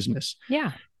things in business.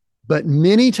 Yeah. But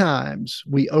many times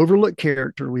we overlook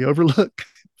character, we overlook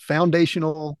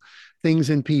foundational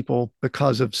things in people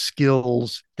because of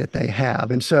skills that they have.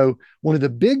 And so one of the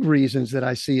big reasons that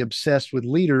I see obsessed with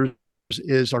leaders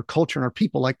is our culture and our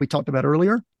people, like we talked about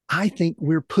earlier. I think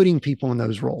we're putting people in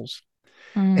those roles.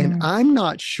 And I'm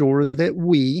not sure that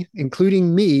we,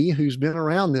 including me, who's been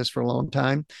around this for a long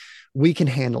time, we can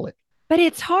handle it. But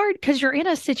it's hard because you're in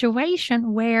a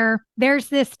situation where there's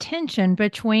this tension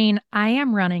between I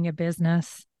am running a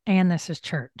business and this is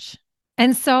church.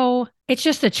 And so it's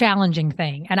just a challenging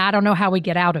thing. And I don't know how we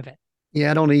get out of it. Yeah,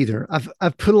 I don't either.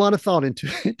 I've put a lot of thought into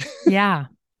it. Yeah.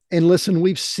 And listen,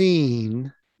 we've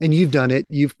seen, and you've done it.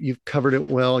 You've covered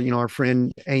it well. Our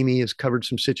friend Amy has covered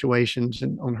some situations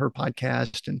on her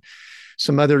podcast, and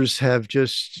some others have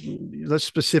just, let's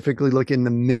specifically look in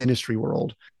the ministry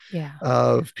world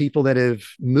of people that have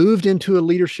moved into a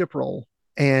leadership role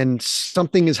and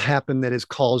something has happened that has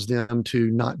caused them to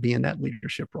not be in that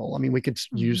leadership role. I mean, we could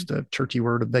use the churchy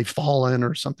word of they've fallen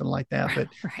or something like that,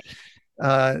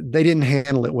 but they didn't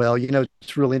handle it well.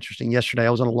 It's real interesting. Yesterday, I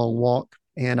was on a long walk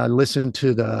and I listened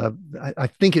to I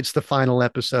think it's the final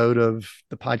episode of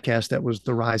the podcast that was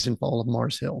the rise and fall of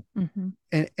Mars Hill.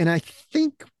 And I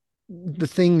think the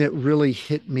thing that really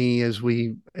hit me as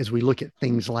we look at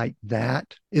things like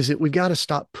that is that we've got to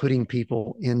stop putting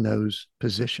people in those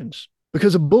positions,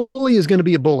 because a bully is going to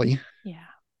be a bully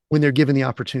when they're given the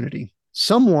opportunity.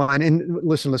 Someone, and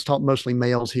listen, let's talk mostly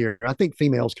males here. I think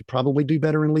females could probably do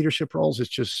better in leadership roles. It's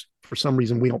just for some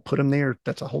reason we don't put them there.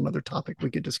 That's a whole nother topic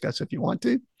we could discuss if you want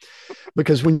to,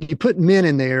 because when you put men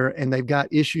in there and they've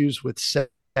got issues with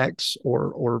sex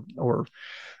or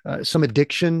some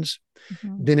addictions,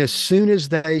 then as soon as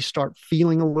they start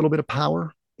feeling a little bit of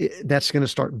power, that's going to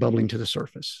start bubbling to the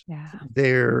surface.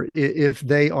 If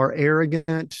they are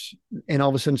arrogant and all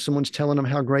of a sudden someone's telling them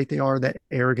how great they are, that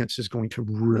arrogance is going to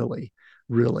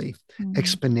really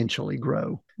exponentially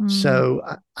grow. So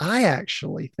I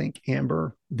actually think,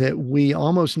 Amber, that we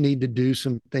almost need to do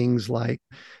some things like,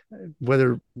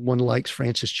 whether one likes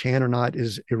Francis Chan or not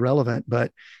is irrelevant,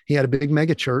 but he had a big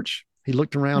mega church. He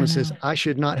looked around and says, I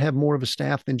should not have more of a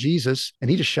staff than Jesus. And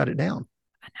he just shut it down.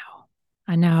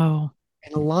 I know.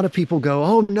 And a lot of people go,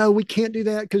 oh no, we can't do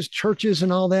that because churches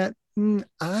and all that.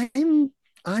 I'm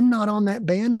not on that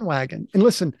bandwagon. And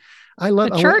listen,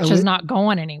 the church is not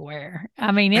going anywhere.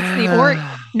 I mean, it's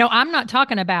no, I'm not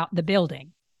talking about the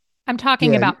building. I'm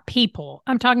talking about people.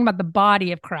 I'm talking about the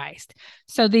body of Christ.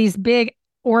 So these big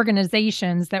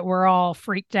organizations that we're all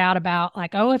freaked out about,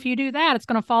 like, oh, if you do that, it's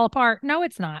going to fall apart. No,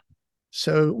 it's not.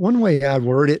 So one way I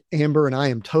word it, Amber, and I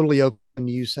am totally open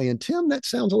to you saying, Tim, that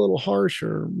sounds a little harsh,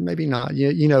 or maybe not.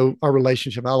 Our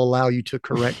relationship, I'll allow you to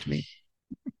correct me.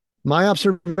 My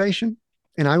observation,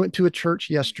 and I went to a church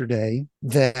yesterday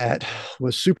that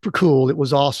was super cool. It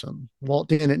was awesome.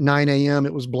 Walked in at 9 a.m.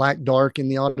 It was black dark in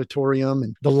the auditorium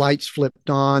and the lights flipped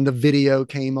on, the video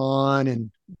came on, and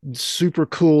super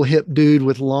cool hip dude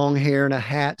with long hair and a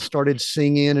hat started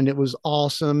singing, and it was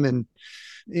awesome. And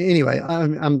anyway,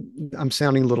 I'm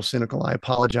sounding a little cynical. I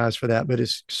apologize for that, but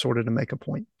it's sort of to make a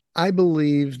point. I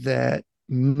believe that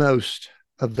most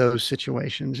of those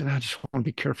situations, and I just want to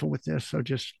be careful with this. So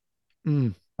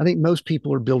I think most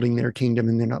people are building their kingdom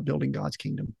and they're not building God's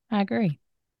kingdom. I agree.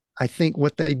 I think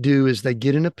what they do is they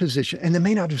get in a position, and they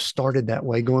may not have started that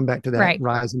way, going back to that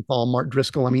rise and fall, Mark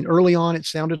Driscoll. I mean, early on, it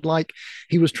sounded like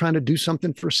he was trying to do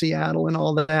something for Seattle and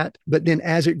all that. But then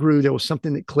as it grew, there was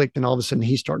something that clicked, and all of a sudden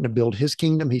he's starting to build his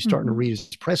kingdom. He's starting to read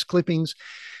his press clippings.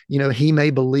 He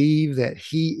may believe that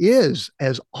he is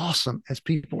as awesome as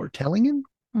people are telling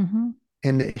him.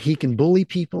 And that he can bully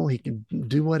people, he can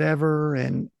do whatever,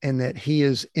 and that he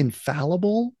is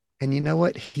infallible. And you know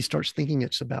what? He starts thinking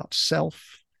it's about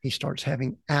self. He starts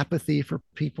having apathy for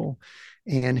people,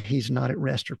 and he's not at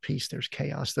rest or peace. There's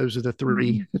chaos. Those are the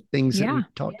three things that we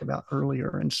talked about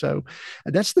earlier. And so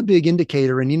that's the big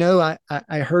indicator. And,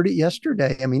 I heard it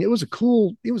yesterday. I mean, it was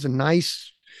a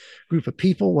nice group of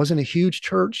people. It wasn't a huge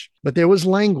church, but there was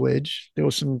language. There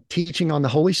was some teaching on the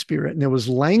Holy Spirit. And there was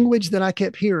language that I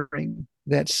kept hearing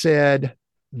that said,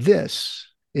 this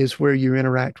is where you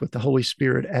interact with the Holy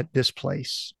Spirit at this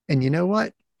place. And you know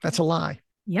what? That's a lie.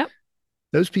 Yep.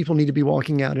 Those people need to be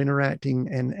walking out, interacting,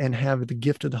 and have the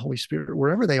gift of the Holy Spirit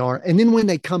wherever they are. And then when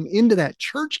they come into that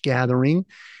church gathering,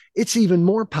 it's even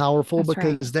more powerful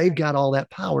because they've got all that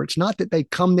power. It's not that they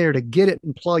come there to get it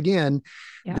and plug in.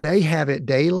 They have it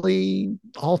daily,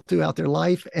 all throughout their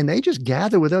life, and they just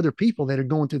gather with other people that are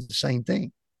going through the same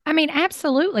thing. I mean,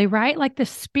 absolutely, right? Like the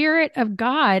Spirit of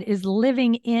God is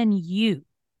living in you.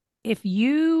 If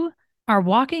you are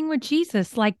walking with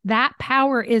Jesus, like that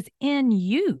power is in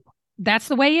you. That's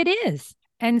the way it is.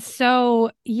 And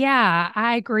so,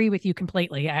 I agree with you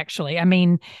completely, actually. I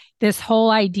mean, this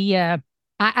whole idea,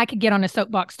 I could get on a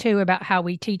soapbox too about how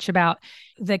we teach about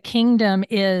the kingdom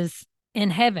is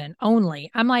in heaven only.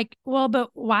 I'm like, well,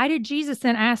 but why did Jesus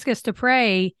then ask us to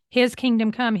pray, his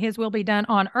kingdom come, his will be done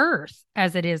on earth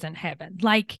as it is in heaven?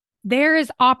 Like, there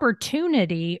is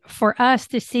opportunity for us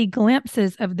to see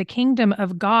glimpses of the kingdom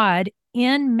of God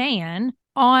in man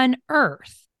on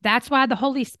earth. That's why the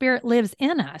Holy Spirit lives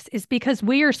in us, is because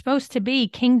we are supposed to be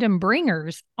kingdom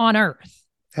bringers on earth.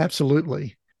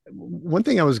 Absolutely. One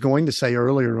thing I was going to say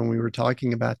earlier when we were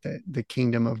talking about the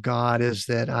kingdom of God is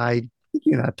that I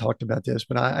talked about this,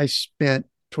 but I spent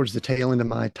towards the tail end of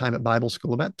my time at Bible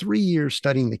school about 3 years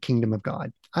studying the kingdom of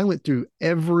God. I went through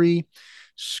every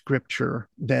scripture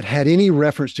that had any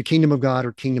reference to kingdom of God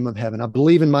or kingdom of heaven. I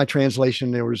believe in my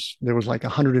translation, there was like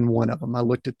 101 of them. I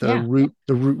looked at the root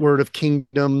word of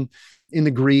kingdom in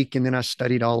the Greek, and then I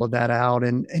studied all of that out.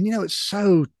 And it's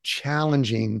so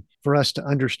challenging for us to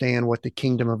understand what the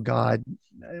kingdom of God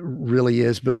really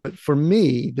is. But for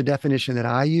me, the definition that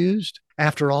I used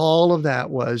after all of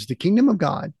that was the kingdom of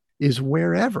God is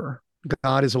wherever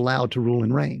God is allowed to rule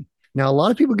and reign. Now, a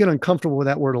lot of people get uncomfortable with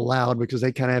that word allowed because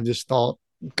they kind of have this thought,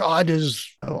 God is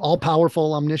all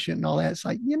powerful, omniscient, and all that. It's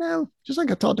like, just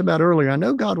like I talked about earlier, I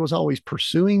know God was always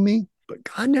pursuing me, but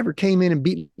God never came in and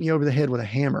beat me over the head with a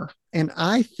hammer. And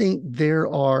I think there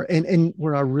are, and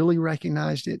where I really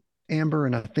recognized it, Amber,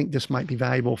 and I think this might be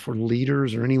valuable for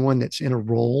leaders or anyone that's in a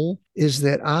role, is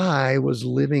that I was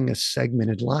living a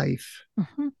segmented life.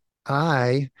 Mm-hmm.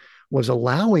 I was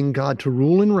allowing God to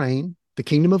rule and reign, the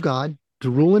kingdom of God to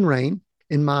rule and reign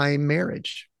in my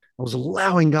marriage. I was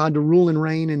allowing God to rule and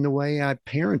reign in the way I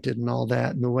parented and all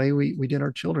that, and the way we did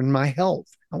our children, my health.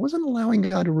 I wasn't allowing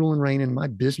God to rule and reign in my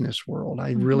business world.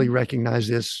 I really recognized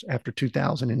this after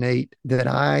 2008, that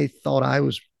I thought I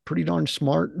was pretty darn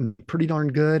smart and pretty darn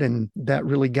good, and that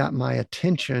really got my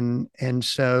attention. And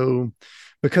so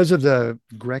because of the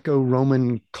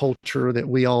Greco-Roman culture that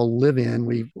we all live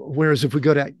in, whereas if we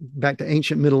go back to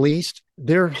ancient Middle East,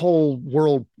 their whole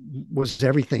world was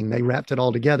everything. They wrapped it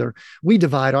all together. We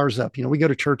divide ours up. We go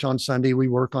to church on Sunday, we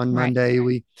work on Monday,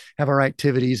 we have our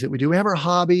activities that we do. We have our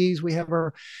hobbies, we have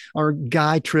our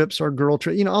guy trips, our girl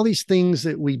trips, all these things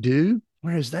that we do,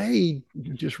 whereas they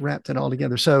just wrapped it all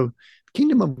together. So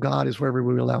kingdom of God is wherever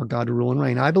we allow God to rule and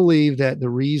reign. I believe that the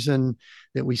reason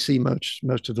that we see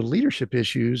most of the leadership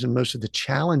issues and most of the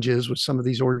challenges with some of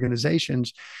these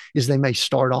organizations is they may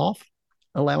start off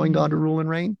allowing God to rule and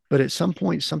reign, but at some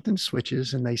point something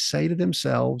switches and they say to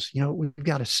themselves, we've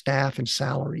got a staff and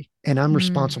salary, and I'm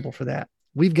responsible for that.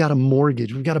 We've got a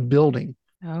mortgage, we've got a building.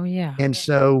 Oh yeah. And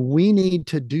so we need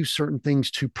to do certain things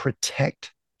to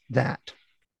protect that.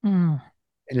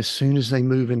 And as soon as they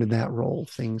move into that role,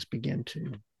 things begin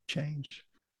to change.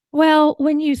 Well,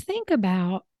 when you think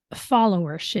about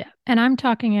followership, and I'm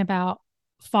talking about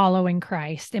following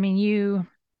Christ, I mean, you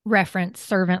referenced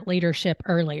servant leadership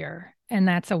earlier, and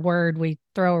that's a word we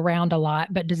throw around a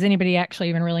lot, but does anybody actually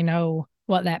even really know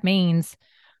what that means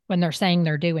when they're saying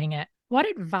they're doing it? What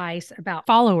advice about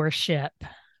followership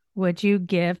would you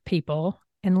give people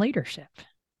in leadership?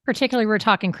 Particularly, we're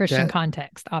talking Christian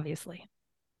context, obviously.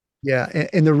 Yeah.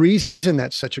 And the reason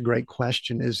that's such a great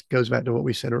question goes back to what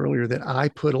we said earlier, that I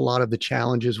put a lot of the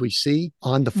challenges we see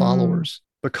on the followers,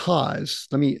 because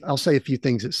I'll say a few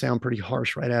things that sound pretty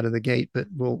harsh right out of the gate, but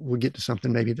we'll get to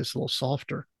something maybe that's a little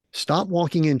softer. Stop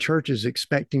walking in churches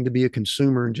expecting to be a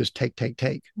consumer and just take.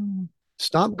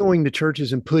 Stop going to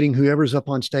churches and putting whoever's up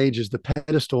on stage as the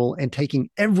pedestal and taking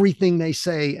everything they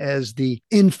say as the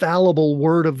infallible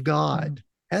word of God.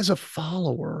 As a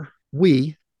follower,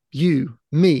 you,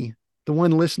 me, the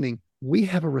one listening, we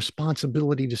have a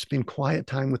responsibility to spend quiet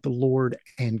time with the Lord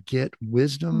and get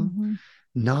wisdom,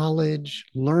 knowledge,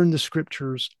 learn the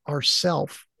scriptures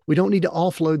ourselves. We don't need to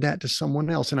offload that to someone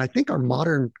else. And I think our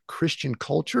modern Christian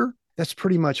culture, that's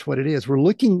pretty much what it is.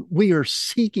 We are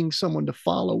seeking someone to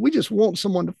follow. We just want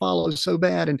someone to follow so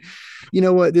bad. And you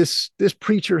know what, this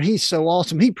preacher, he's so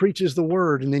awesome. He preaches the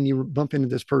word. And then you bump into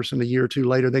this person a year or two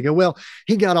later. They go, well,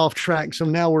 he got off track, so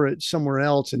now we're at somewhere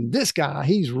else. And this guy,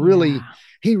 he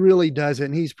really does it.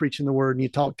 And he's preaching the word. And you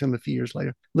talk to him a few years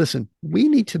later. Listen, we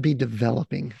need to be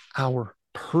developing our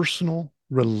personal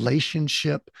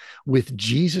relationship with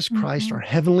Jesus Christ, our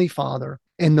Heavenly Father.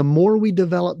 And the more we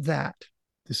develop that,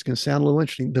 this is going to sound a little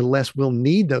interesting, the less we'll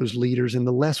need those leaders, and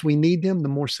the less we need them, the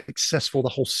more successful the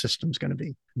whole system's going to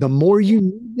be. The more you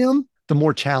need them, the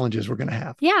more challenges we're going to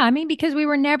have. Yeah, I mean, because we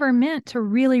were never meant to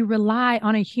really rely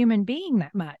on a human being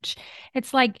that much.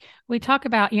 It's like we talk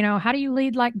about, how do you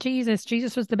lead like Jesus?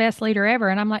 Jesus was the best leader ever.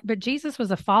 And I'm like, but Jesus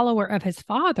was a follower of his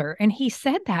Father, and he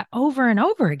said that over and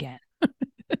over again.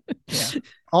 Yeah.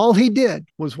 All he did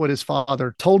was what his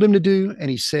Father told him to do, and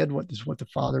he said what the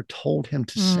Father told him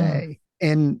to say.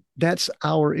 And that's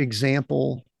our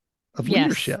example of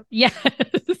leadership. Yes.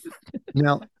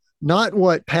 Now, not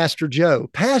what Pastor Joe.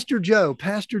 And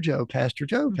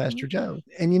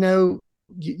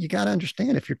you got to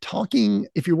understand,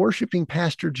 if you're worshiping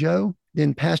Pastor Joe,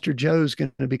 then Pastor Joe's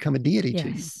going to become a deity to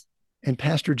you. And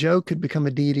Pastor Joe could become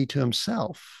a deity to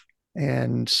himself.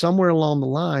 And somewhere along the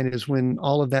line is when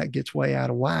all of that gets way out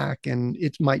of whack, and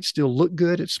it might still look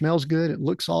good. It smells good. It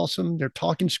looks awesome. They're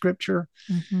talking scripture,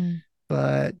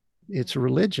 but it's a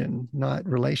religion, not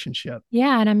relationship.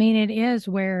 Yeah. And I mean, it is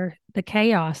where the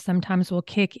chaos sometimes will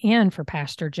kick in for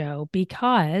Pastor Joe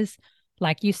because,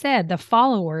 like you said, the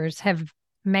followers have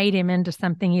made him into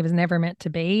something he was never meant to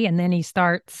be. And then he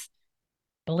starts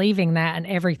believing that and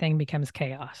everything becomes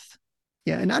chaos.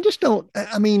 Yeah. And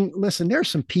I mean, listen, there are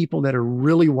some people that are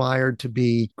really wired to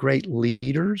be great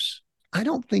leaders. I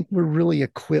don't think we're really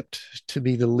equipped to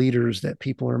be the leaders that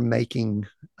people are making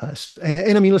us.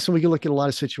 And I mean, listen, we can look at a lot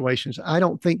of situations. I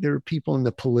don't think there are people in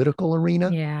the political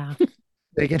arena. Yeah.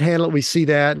 They can handle it. We see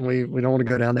that, and we don't want to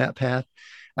go down that path.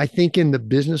 I think in the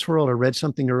business world, I read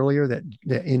something earlier that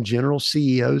in general,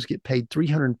 CEOs get paid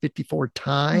 354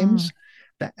 times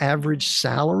the average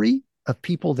salary of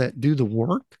people that do the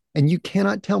work. And you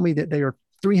cannot tell me that they are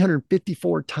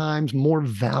 354 times more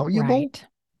valuable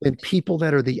than people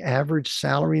that are the average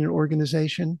salary in an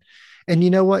organization. And you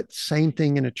know what? Same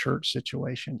thing in a church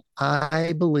situation.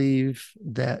 I believe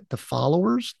that the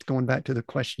followers, going back to the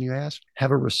question you asked,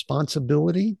 have a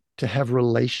responsibility to have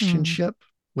relationship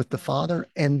with the Father.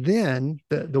 And then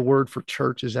the word for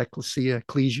church is ecclesia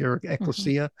or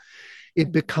ecclesia.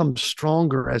 It becomes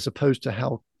stronger as opposed to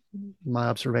how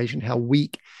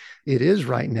weak it is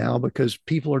right now, because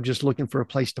people are just looking for a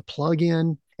place to plug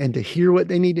in and to hear what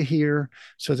they need to hear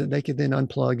so that they can then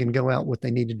unplug and go out what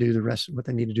they need to do the rest of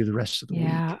the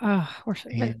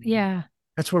week. Yeah.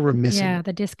 That's where we're missing. Yeah.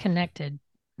 The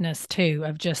disconnectedness too,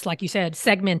 of just, like you said,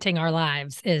 segmenting our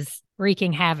lives is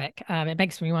wreaking havoc. It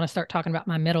makes me want to start talking about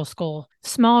my middle school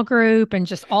small group and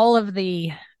just all of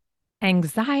the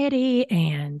anxiety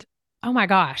and, oh my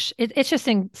gosh, it's just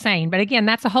insane. But again,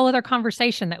 that's a whole other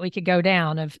conversation that we could go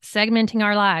down of segmenting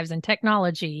our lives and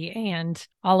technology and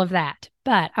all of that.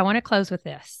 But I want to close with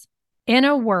this. In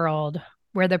a world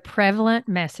where the prevalent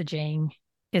messaging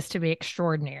is to be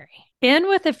extraordinary, end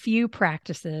with a few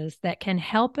practices that can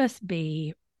help us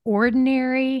be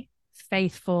ordinary,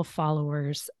 faithful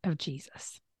followers of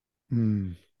Jesus.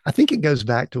 I think it goes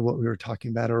back to what we were talking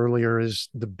about earlier, is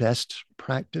the best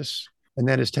practice. And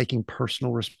that is taking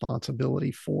personal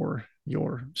responsibility for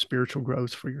your spiritual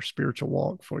growth, for your spiritual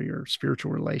walk, for your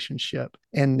spiritual relationship.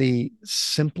 And the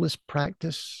simplest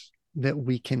practice that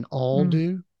we can all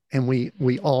do, and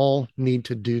we all need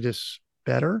to do this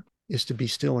better, is to be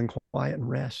still and quiet and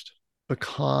rest.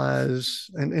 Because,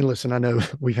 and listen, I know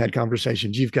we've had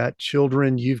conversations. You've got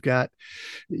children, you've got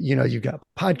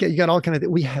podcast, you got all kind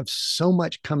of, we have so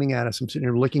much coming at us. I'm sitting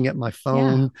here looking at my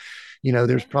phone. Yeah.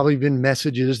 There's probably been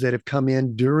messages that have come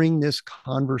in during this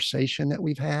conversation that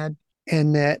we've had,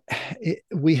 and that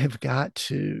we have got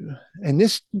to, and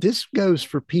this goes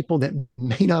for people that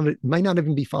may not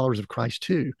even be followers of Christ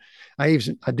too. I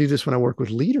do this when I work with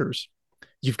leaders.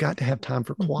 You've got to have time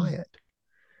for quiet,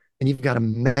 and you've got to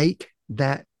make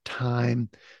that time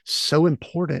so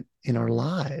important in our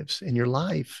lives, in your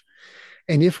life.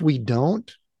 And if we don't,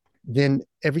 then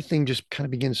everything just kind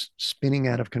of begins spinning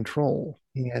out of control.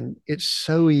 And it's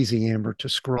so easy, Amber, to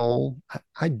scroll.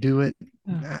 I do it.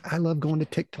 I love going to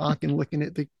TikTok and looking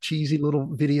at the cheesy little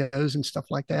videos and stuff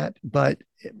like that. But,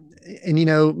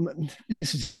 and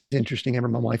this is interesting, Amber.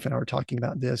 My wife and I were talking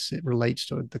about this. It relates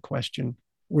to the question.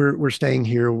 We're staying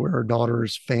here where our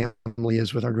daughter's family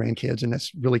is with our grandkids, and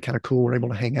that's really kind of cool. We're able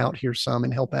to hang out here some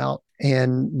and help out.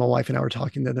 And my wife and I were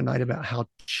talking the other night about how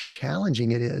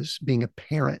challenging it is being a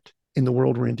parent in the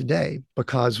world we're in today,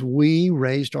 because we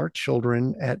raised our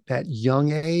children at that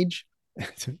young age.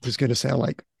 It's going to sound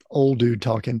like old dude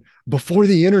talking, before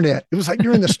the internet. It was like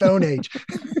you're in the Stone Age.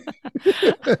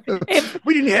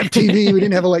 We didn't have TV, we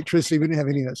didn't have electricity, we didn't have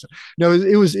any of that stuff. No,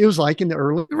 it was like in the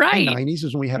early 90s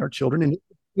is when we had our children, and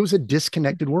it was a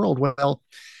disconnected world. Well,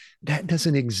 that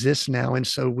doesn't exist now. And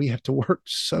so we have to work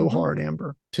so hard,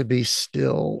 Amber, to be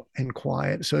still and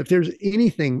quiet. So if there's any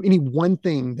one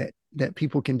thing that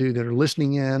people can do that are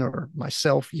listening in, or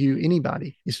myself, you,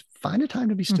 anybody, is find a time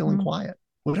to be still and quiet,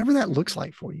 whatever that looks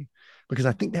like for you, because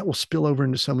I think that will spill over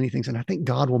into so many things. And I think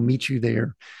God will meet you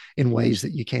there in ways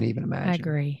that you can't even imagine. I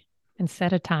agree. And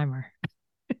set a timer.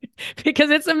 Because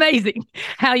it's amazing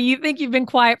how you think you've been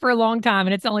quiet for a long time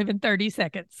and it's only been 30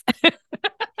 seconds. Yeah,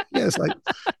 it's like,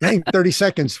 dang, 30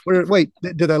 seconds. Wait,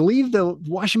 did I leave the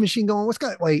washing machine going? What's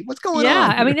going on?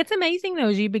 Yeah, I mean, it's amazing though,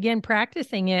 as you begin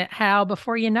practicing it, how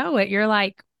before you know it, you're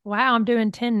like, wow, I'm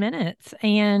doing 10 minutes.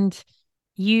 And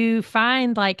you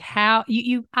find like how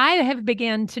I have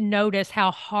begun to notice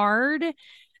how hard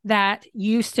that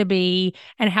used to be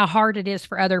and how hard it is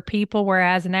for other people,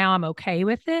 whereas now I'm okay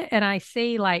with it. And I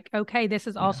see like, okay, this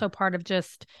is also part of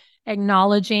just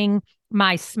acknowledging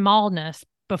my smallness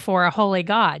before a holy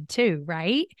God too,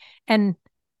 right? And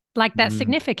like that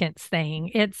significance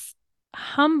thing, it's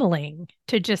humbling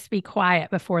to just be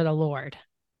quiet before the Lord.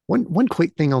 One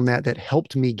quick thing on that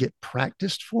helped me get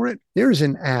practiced for it. There's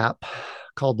an app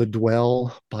called the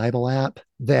Dwell Bible app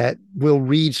that will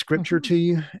read scripture to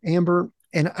you, Amber.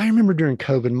 And I remember during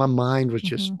COVID, my mind was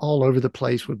just all over the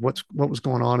place with what was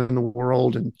going on in the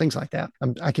world and things like that.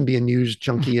 I can be a news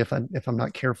junkie if I'm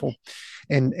not careful,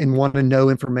 and want to know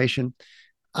information.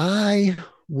 I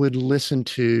would listen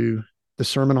to the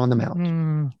Sermon on the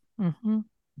Mount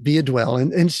via Dwell,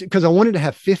 and because I wanted to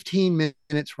have 15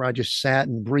 minutes where I just sat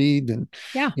and breathed and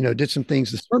did some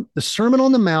things. The Sermon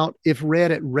on the Mount, if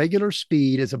read at regular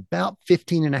speed, is about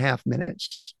 15 and a half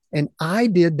minutes. And I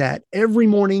did that every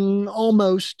morning,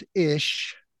 almost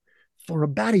ish, for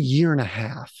about a year and a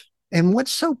half. And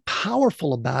what's so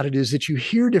powerful about it is that you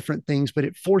hear different things, but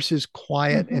it forces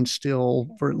quiet and still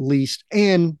for at least,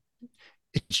 and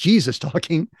it's Jesus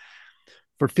talking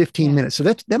for 15 minutes. So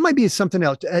that might be something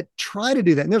else. Try to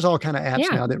do that. And there's all kind of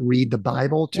apps now that read the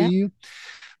Bible to you.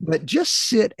 But just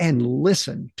sit and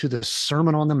listen to the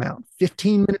Sermon on the Mount,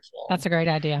 15 minutes long. That's a great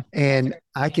idea. And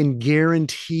I can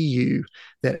guarantee you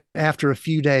that after a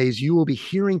few days, you will be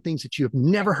hearing things that you have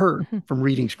never heard from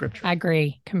reading scripture. I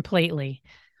agree completely.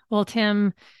 Well,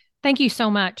 Tim, thank you so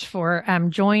much for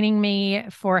joining me,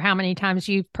 for how many times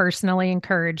you've personally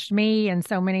encouraged me and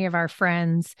so many of our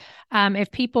friends.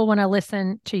 If people want to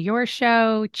listen to your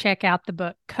show, check out the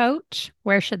book Coach,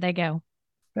 where should they go?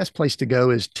 Best place to go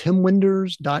is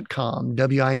timwinders.com,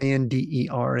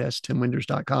 WINDERS,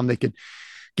 timwinders.com. They could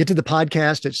get to the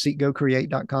podcast at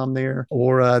seekgocreate.com there,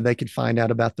 or they could find out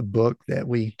about the book that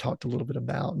we talked a little bit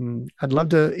about. And I'd love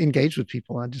to engage with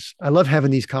people. I love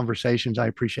having these conversations. I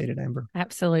appreciate it, Amber.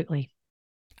 Absolutely.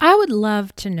 I would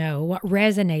love to know what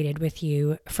resonated with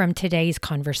you from today's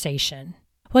conversation.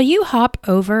 Will you hop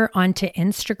over onto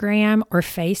Instagram or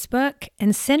Facebook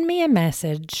and send me a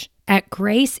message at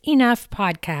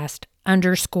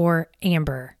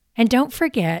GraceEnoughPodcast_Amber. And don't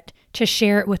forget to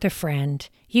share it with a friend.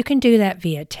 You can do that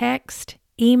via text,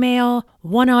 email,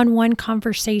 one-on-one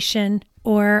conversation,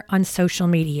 or on social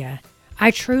media.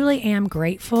 I truly am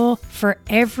grateful for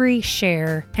every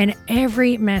share and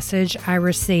every message I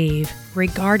receive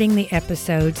regarding the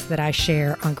episodes that I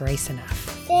share on Grace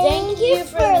Enough. Thank you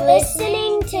for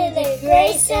listening to the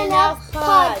Grace Enough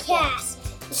podcast.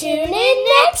 Tune in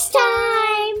next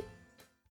time.